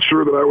 I'm not even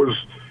sure that I was,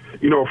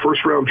 a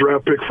first-round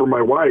draft pick for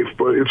my wife,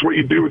 but it's what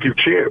you do with your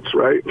chance,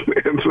 right?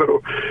 And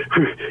so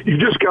you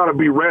just got to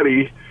be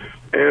ready.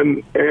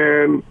 And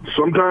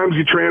sometimes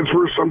you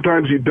transfer,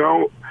 sometimes you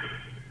don't.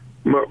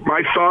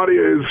 My thought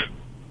is,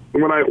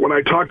 when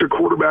I talk to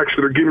quarterbacks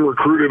that are getting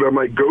recruited, I'm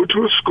like, go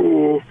to a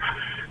school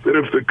that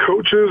if the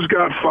coaches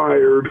got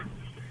fired,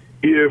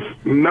 if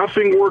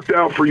nothing worked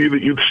out for you,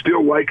 that you'd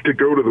still like to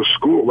go to the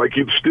school, like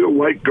you'd still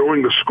like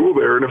going to school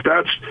there. And if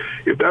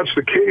that's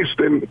the case,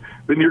 then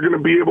you're going to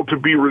be able to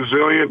be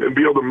resilient and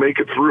be able to make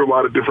it through a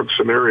lot of different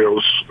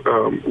scenarios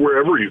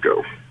wherever you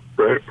go,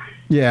 right?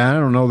 Yeah, I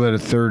don't know that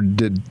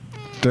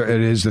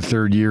it is the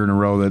third year in a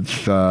row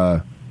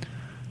that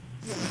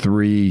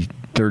three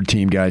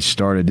third-team guys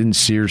started. Didn't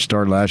Sears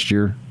start last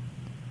year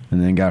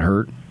and then got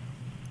hurt?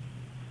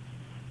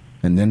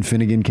 And then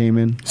Finnegan came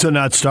in? So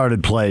not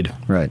started, played.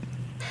 Right.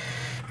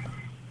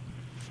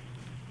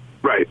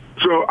 Right.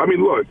 So,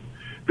 look,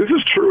 this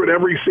is true at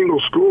every single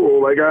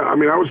school. Like, I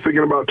was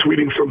thinking about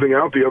tweeting something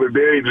out the other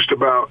day just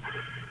about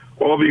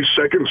all these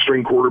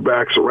second-string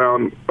quarterbacks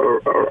around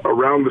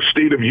the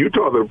state of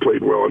Utah that have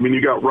played well.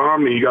 You got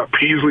Romney, you got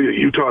Peasley at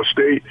Utah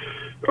State.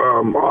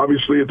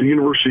 Obviously, at the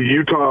University of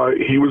Utah,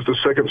 he was the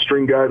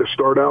second-string guy to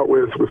start out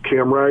with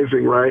Cam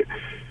Rising, right?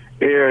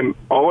 And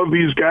all of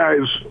these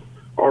guys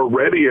are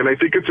ready, and I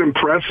think it's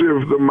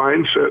impressive the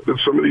mindset that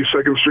some of these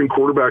second-string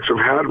quarterbacks have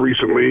had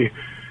recently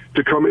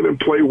to come in and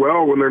play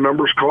well when their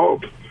number's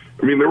called.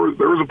 There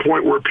was a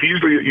point where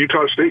Peasley at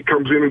Utah State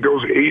comes in and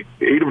goes 8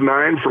 of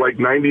 9 for like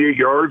 98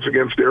 yards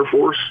against Air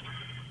Force,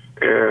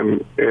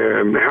 and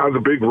has a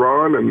big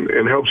run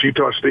and helps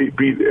Utah State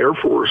beat Air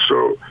Force.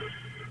 So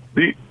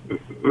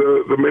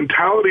the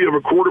mentality of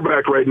a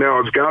quarterback right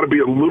now has got to be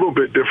a little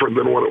bit different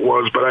than what it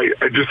was, but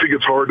I just think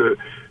it's hard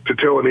to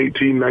tell an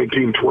 18,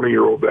 19,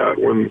 20-year-old that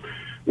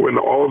when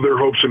all of their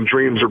hopes and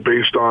dreams are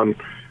based on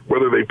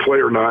whether they play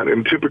or not,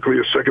 and typically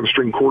a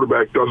second-string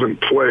quarterback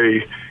doesn't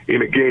play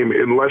in a game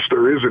unless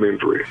there is an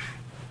injury.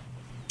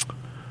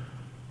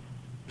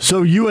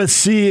 So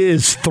USC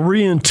is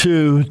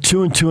 3-2,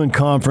 2-2 in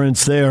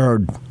conference. They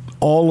are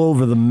all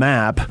over the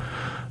map.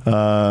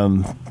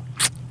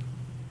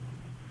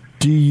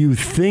 Do you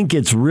think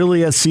it's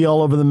really SC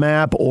all over the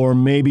map, or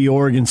maybe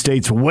Oregon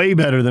State's way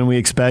better than we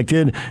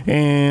expected,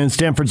 and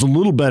Stanford's a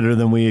little better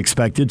than we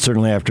expected,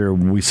 certainly after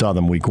we saw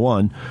them week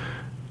 1?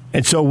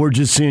 And so we're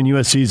just seeing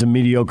USC as a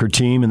mediocre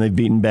team, and they've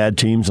beaten bad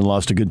teams and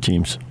lost to good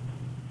teams.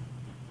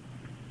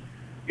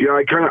 Yeah,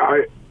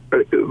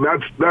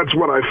 that's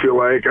what I feel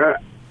like.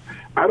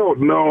 I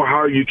don't know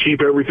how you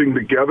keep everything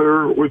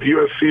together with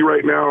USC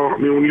right now.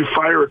 When you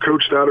fire a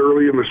coach that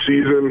early in the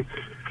season,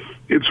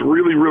 it's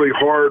really, really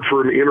hard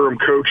for an interim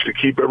coach to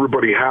keep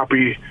everybody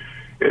happy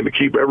and to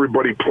keep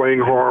everybody playing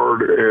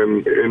hard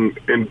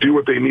and do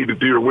what they need to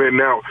do to win.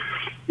 Now,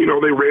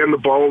 they ran the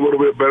ball a little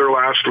bit better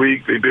last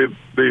week. They did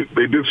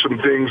some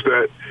things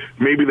that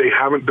maybe they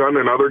haven't done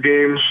in other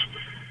games.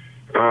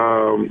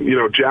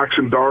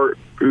 Jackson Dart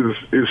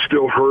is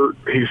still hurt.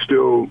 He's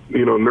still,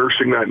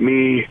 nursing that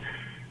knee.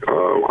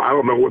 I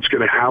don't know what's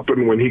going to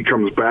happen when he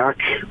comes back.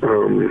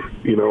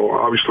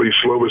 Obviously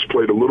Slovis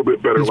played a little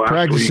bit better last week. He's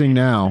practicing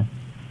now.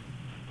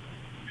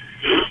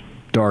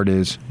 Dart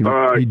is.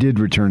 He did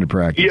return to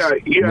practice.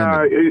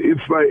 Yeah.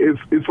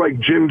 It's like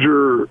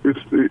Ginger.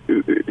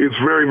 It's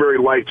very, very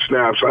light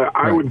snaps.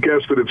 I would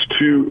guess that it's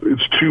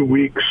 2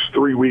 weeks,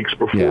 3 weeks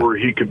before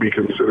he could be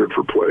considered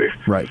for play.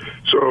 Right.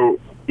 So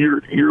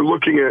you're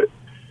looking at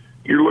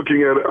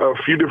a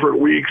few different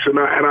weeks, and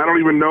I don't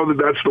even know that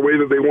that's the way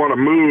that they want to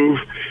move.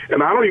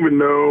 And I don't even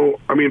know.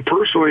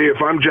 Personally,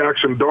 if I'm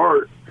Jackson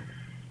Dart,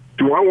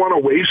 do I want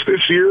to waste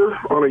this year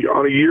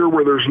on a year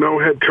where there's no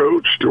head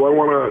coach?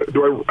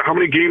 How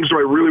many games do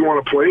I really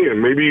want to play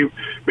in? Maybe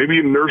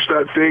you nurse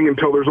that thing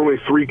until there's only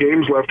 3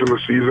 games left in the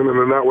season, and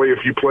then that way,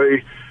 if you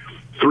play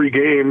 3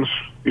 games,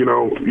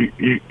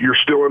 you're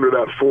still under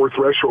that 4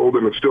 threshold,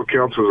 and it still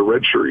counts as a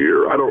redshirt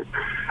year. I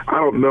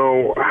don't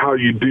know how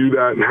you do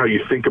that and how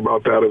you think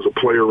about that as a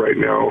player right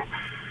now.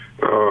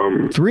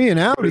 3 and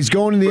out. He's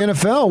going to the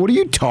NFL. What are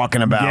you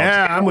talking about?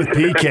 Yeah, I'm with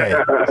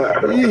PK.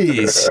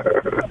 Jeez.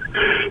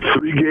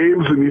 3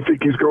 games, and you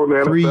think he's going to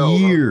the NFL?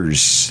 3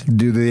 years.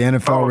 Do the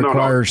NFL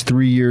requires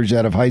 3 years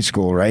out of high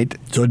school, right?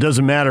 So it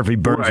doesn't matter if he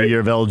burns a year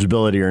of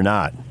eligibility or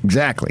not.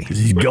 Exactly.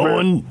 He's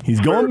going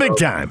big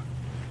time.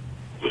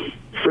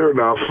 Fair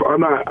enough. I'm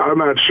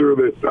not sure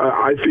that.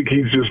 I think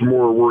he's just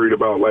more worried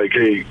about, like,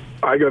 hey,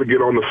 I got to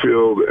get on the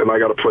field and I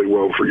got to play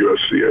well for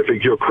USC. I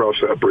think he'll cross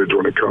that bridge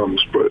when it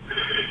comes. But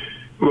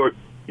look,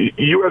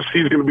 USC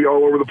is going to be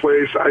all over the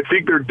place. I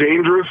think they're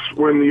dangerous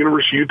when the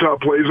University of Utah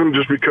plays them,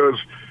 just because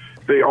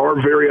they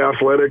are very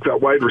athletic.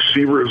 That wide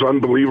receiver is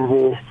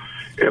unbelievable,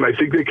 and I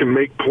think they can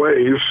make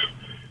plays.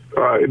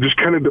 It just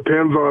kind of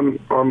depends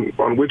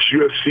on which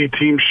USC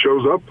team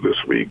shows up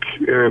this week,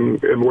 and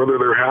whether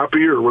they're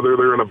happy or whether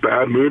they're in a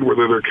bad mood,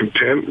 whether they're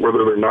content,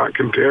 whether they're not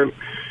content.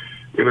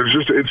 And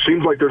it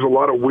seems like there's a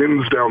lot of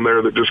wins down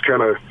there that just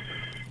kind of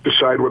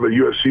decide whether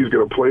USC is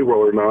going to play well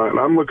or not. And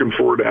I'm looking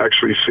forward to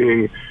actually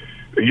seeing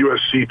a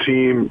USC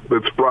team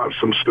that's brought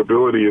some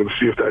stability and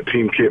see if that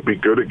team can't be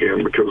good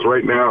again. Because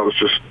right now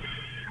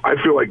I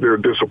feel like they're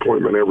a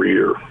disappointment every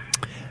year.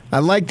 I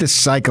like the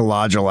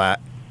psychological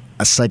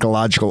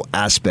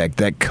aspect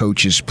that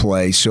coaches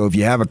play. So if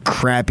you have a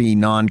crappy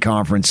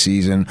non-conference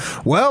season,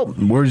 well,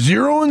 we're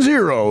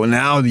 0-0, and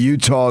now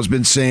Utah has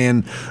been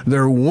saying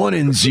they're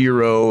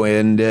 1-0,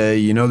 and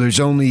there's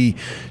only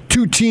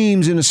 2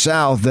 teams in the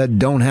South that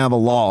don't have a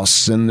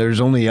loss, and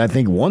there's only, I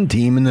think, 1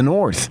 team in the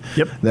North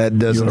that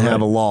doesn't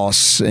have a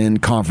loss in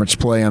conference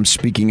play. I'm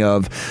speaking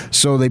of.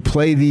 So they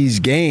play these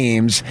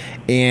games,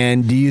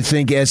 and do you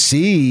think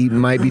SC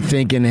might be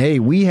thinking, hey,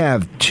 we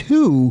have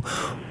 2,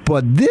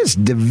 but this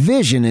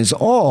division is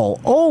all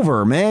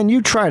over, man.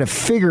 You try to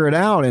figure it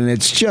out, and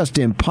it's just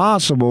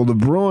impossible. The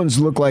Bruins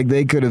look like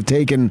they could have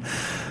taken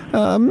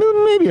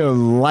maybe a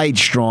light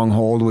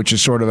stronghold, which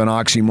is sort of an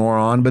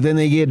oxymoron, but then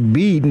they get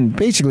beat and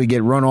basically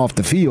get run off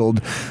the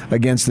field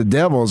against the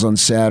Devils on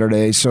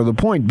Saturday. So the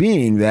point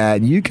being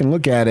that you can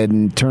look at it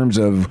in terms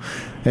of,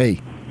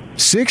 hey,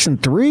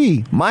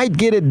 6-3 might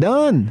get it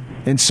done.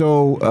 And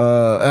so,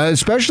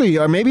 especially,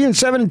 or maybe in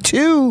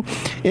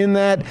 7-2, in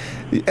that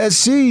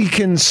SC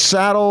can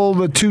saddle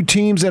the 2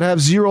 teams that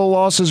have 0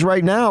 losses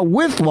right now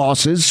with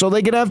losses, so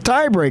they could have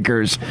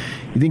tiebreakers.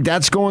 You think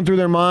that's going through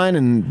their mind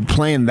and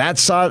playing that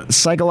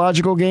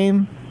psychological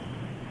game?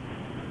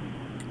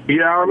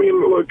 Yeah, I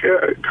mean, look,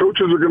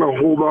 coaches are going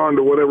to hold on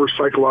to whatever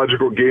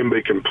psychological game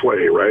they can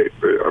play, right?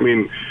 I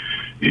mean,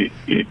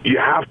 you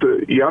have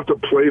to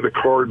play the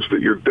cards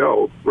that you're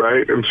dealt,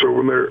 right? And so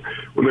when they're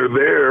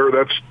there,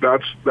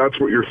 that's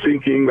what you're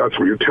thinking. That's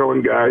what you're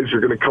telling guys.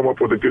 You're going to come up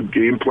with a good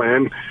game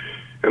plan,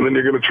 and then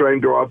you're going to try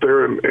and go out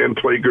there and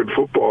play good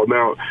football.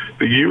 Now,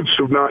 the Utes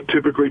have not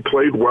typically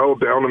played well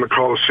down in the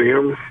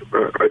Coliseum.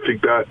 I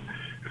think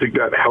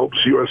that helps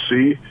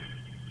USC.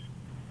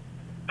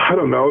 I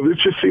don't know. This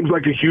just seems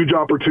like a huge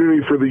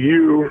opportunity for the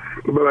U,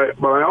 but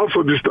I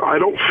also I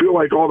don't feel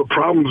like all the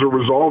problems are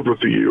resolved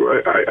with the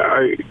U.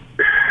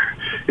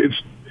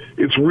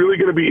 It's really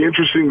going to be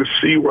interesting to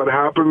see what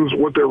happens,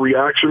 what their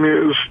reaction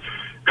is,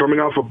 coming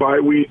off a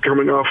bye week,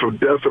 coming off of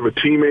death of a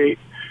teammate.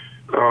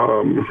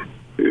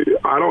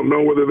 I don't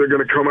know whether they're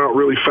going to come out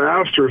really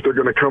fast or if they're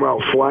going to come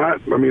out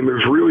flat. I mean,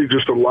 there's really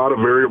just a lot of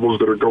variables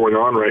that are going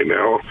on right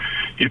now.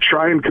 You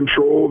try and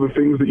control the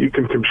things that you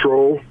can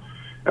control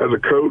as a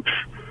coach.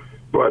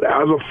 But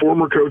as a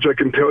former coach, I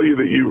can tell you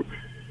that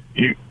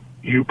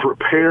you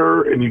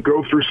prepare and you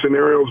go through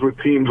scenarios with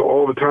teams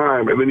all the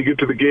time, and then you get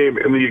to the game,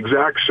 and the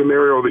exact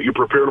scenario that you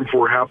prepared them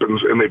for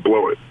happens, and they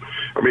blow it.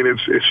 I mean,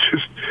 it's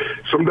just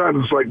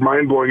sometimes it's like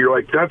mind blowing. You're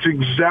like, that's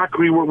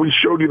exactly what we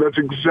showed you. That's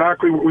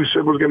exactly what we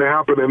said was going to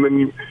happen, and then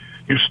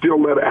you still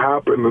let it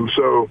happen. And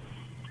so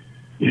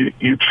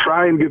you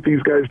try and get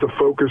these guys to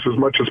focus as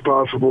much as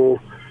possible.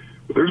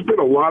 There's been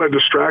a lot of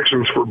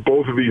distractions for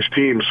both of these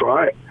teams,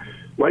 so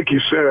like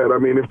you said, I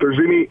mean, if there's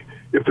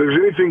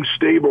anything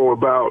stable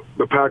about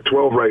the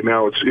Pac-12 right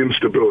now, it's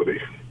instability,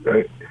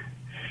 right?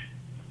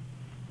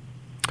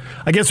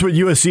 I guess what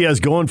USC has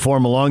going for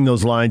them along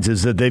those lines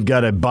is that they've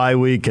got a bye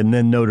week and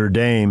then Notre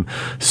Dame,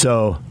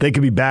 so they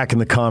could be back in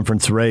the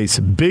conference race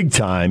big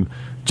time,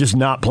 just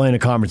not playing a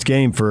conference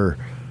game for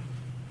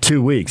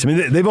 2 weeks. I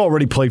mean, they've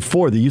already played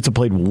 4. The Utes have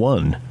played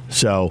 1,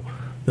 so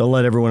they'll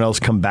let everyone else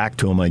come back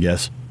to them, I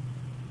guess.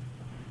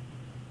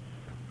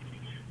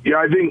 Yeah,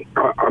 I think.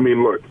 I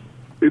mean, look,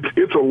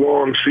 it's a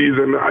long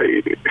season.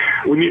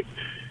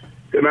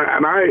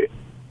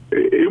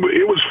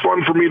 It was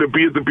fun for me to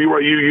be at the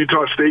BYU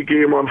Utah State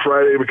game on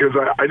Friday because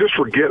I just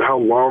forget how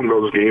long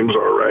those games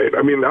are. Right?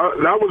 I mean,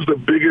 that was the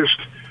biggest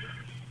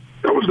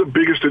the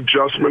biggest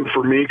adjustment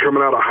for me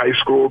coming out of high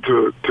school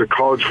to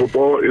college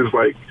football is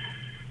like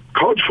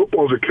college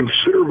football is a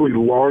considerably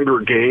longer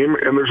game,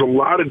 and there's a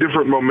lot of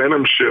different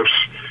momentum shifts,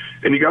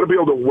 and you got to be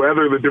able to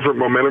weather the different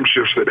momentum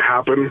shifts that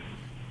happen.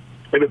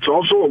 And it's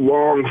also a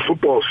long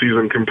football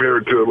season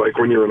compared to like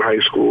when you're in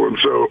high school. And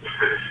so,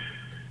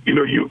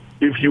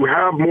 if you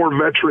have more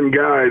veteran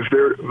guys,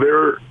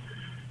 they're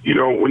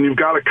when you've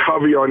got a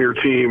Covey on your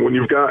team, when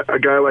you've got a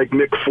guy like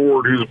Nick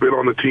Ford who's been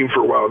on the team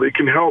for a while, they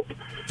can help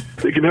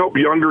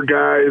younger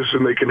guys,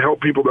 and they can help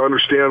people to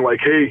understand like,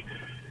 hey,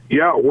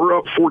 yeah, we're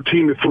up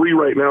 14-3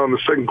 right now in the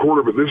second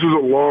quarter, but this is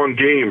a long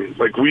game.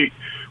 Like we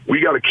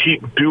got to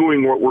keep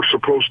doing what we're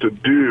supposed to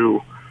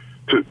do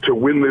to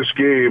win this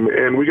game,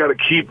 and we got to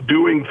keep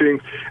doing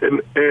things.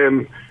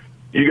 And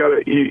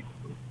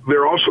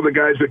they're also the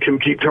guys that can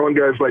keep telling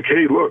guys like,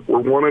 hey, look,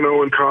 we're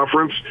 1-0 in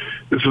conference.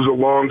 This is a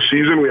long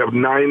season. We have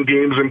 9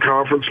 games in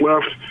conference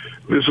left.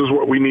 This is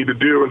what we need to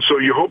do. And so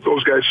you hope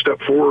those guys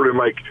step forward and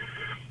like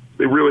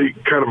they really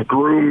kind of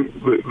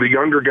groom the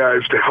younger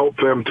guys to help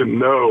them to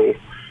know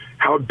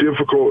how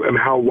difficult and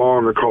how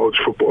long a college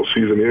football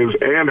season is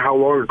and how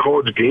long a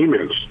college game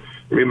is.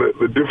 I mean,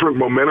 the different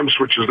momentum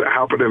switches that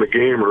happen in a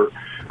game are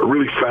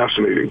really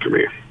fascinating to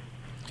me.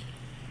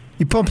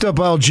 You pumped up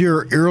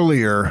Allgeier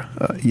earlier.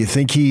 You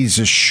think he's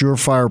a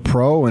surefire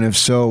pro, and if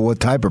so, what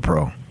type of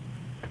pro?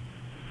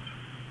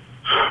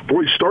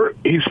 Boy,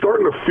 he's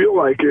starting to feel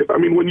like it. I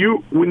mean, when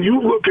you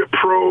look at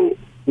pro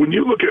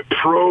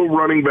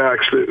running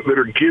backs that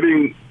are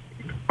getting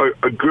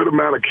a good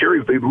amount of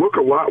carries, they look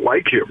a lot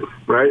like him,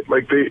 right?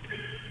 Like they're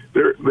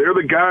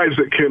the guys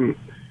that can.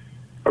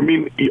 I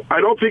mean,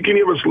 I don't think any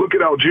of us look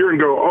at Allgeier and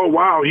go, oh,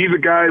 wow, he's a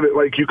guy that,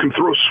 like, you can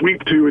throw a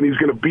sweep to and he's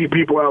going to beat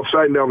people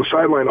outside and down the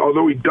sideline,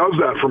 although he does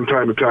that from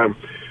time to time.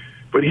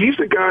 But he's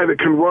the guy that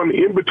can run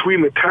in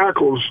between the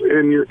tackles,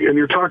 and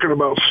you're talking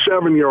about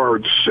 7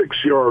 yards,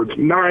 6 yards,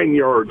 9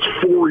 yards,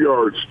 4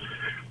 yards.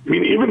 I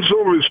mean, even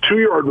some of his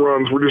 2-yard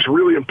runs were just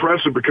really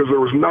impressive because there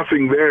was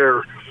nothing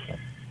there,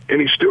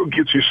 and he still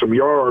gets you some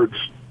yards.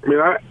 I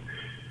mean,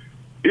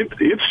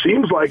 it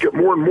seems like it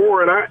more and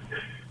more, and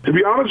to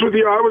be honest with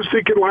you, I was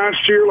thinking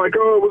last year, like,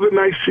 oh, it was a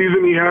nice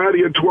season he had.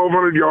 He had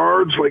 1,200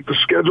 yards. Like, the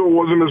schedule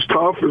wasn't as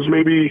tough as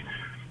maybe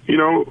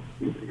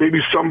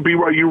some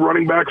BYU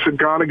running backs had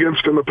gone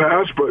against in the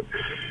past. But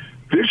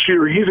this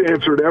year, he's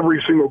answered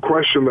every single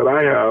question that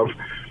I have.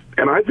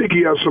 And I think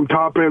he has some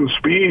top-end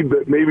speed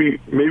that maybe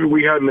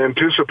we hadn't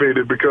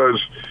anticipated because,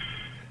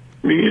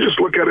 I mean, you just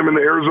look at him in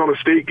the Arizona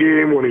State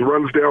game when he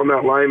runs down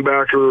that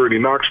linebacker and he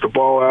knocks the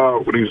ball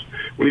out. When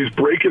he's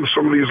breaking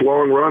some of these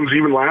long runs,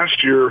 even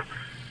last year,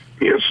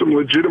 he has some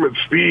legitimate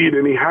speed,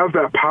 and he has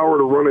that power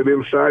to run it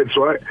inside.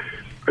 So I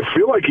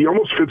feel like he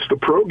almost fits the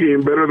pro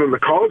game better than the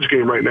college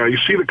game right now. You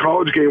see the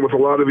college game with a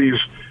lot of these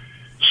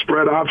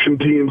spread option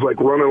teams, like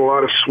running a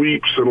lot of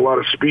sweeps and a lot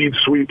of speed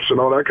sweeps and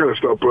all that kind of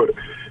stuff. But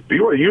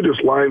BYU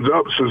just lines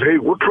up and says, hey,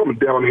 we're coming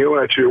downhill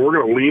at you, and we're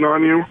going to lean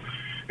on you.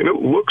 And it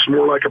looks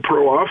more like a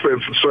pro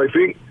offense. And so I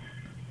think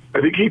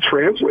he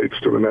translates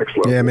to the next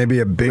level. Yeah, maybe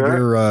a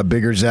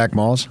bigger Zach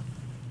Moss.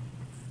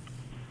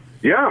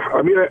 Yeah,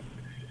 I mean,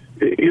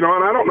 and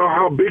I don't know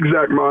how big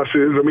Zach Moss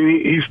is. I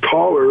mean, he's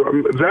taller.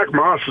 Zach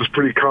Moss is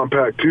pretty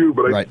compact too,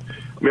 but right.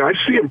 I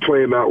see him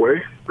playing that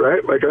way,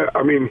 right? Like,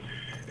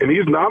 and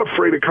he's not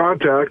afraid of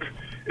contact,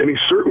 and he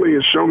certainly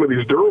has shown that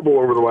he's durable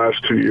over the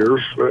last 2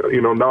 years.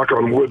 Knock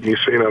on wood, me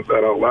saying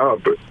that out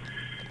loud, but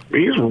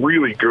he's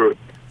really good.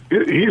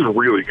 He's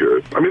really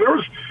good. I mean,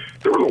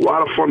 there was a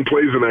lot of fun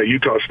plays in that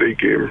Utah State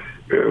game,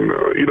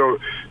 and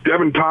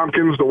Devin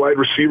Tompkins, the wide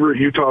receiver at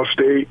Utah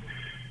State.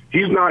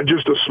 He's not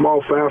just a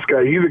small, fast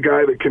guy. He's a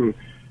guy that can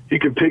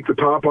take the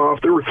top off.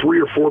 There were 3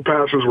 or 4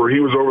 passes where he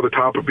was over the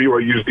top of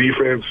BYU's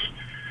defense,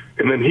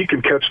 and then he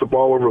can catch the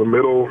ball over the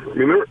middle. I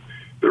mean,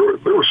 there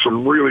were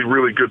some really,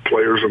 really good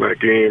players in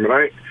that game,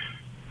 and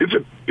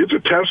it's a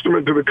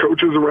testament to the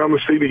coaches around the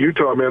state of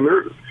Utah, man.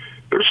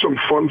 There's some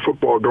fun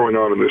football going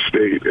on in this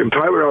state, and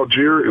Tyler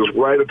Allgeier is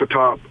right at the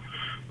top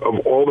of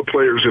all the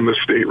players in this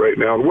state right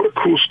now. And what a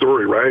cool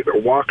story, right? A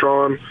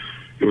walk-on.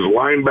 He was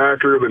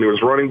linebacker, then he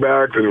was running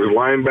back, then he was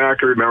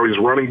linebacker, now he's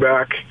running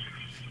back.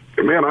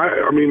 And, man,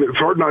 I mean, it's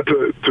hard not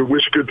to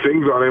wish good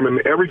things on him.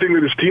 And everything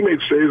that his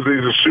teammates say is that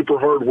he's a super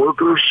hard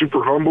worker,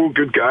 super humble,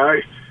 good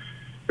guy.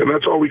 And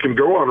that's all we can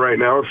go on right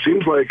now. It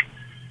seems like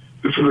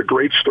this is a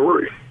great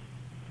story.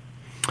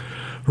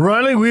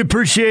 Riley, we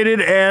appreciate it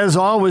as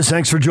always.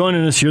 Thanks for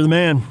joining us. You're the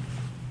man.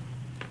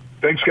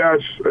 Thanks, guys.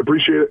 I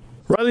appreciate it.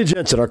 Riley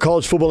Jensen, our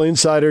college football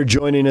insider,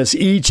 joining us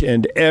each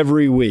and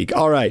every week.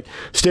 All right,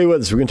 stay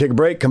with us. We're going to take a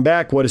break, come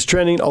back. What is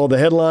trending? All the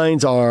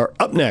headlines are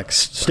up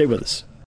next. Stay with us.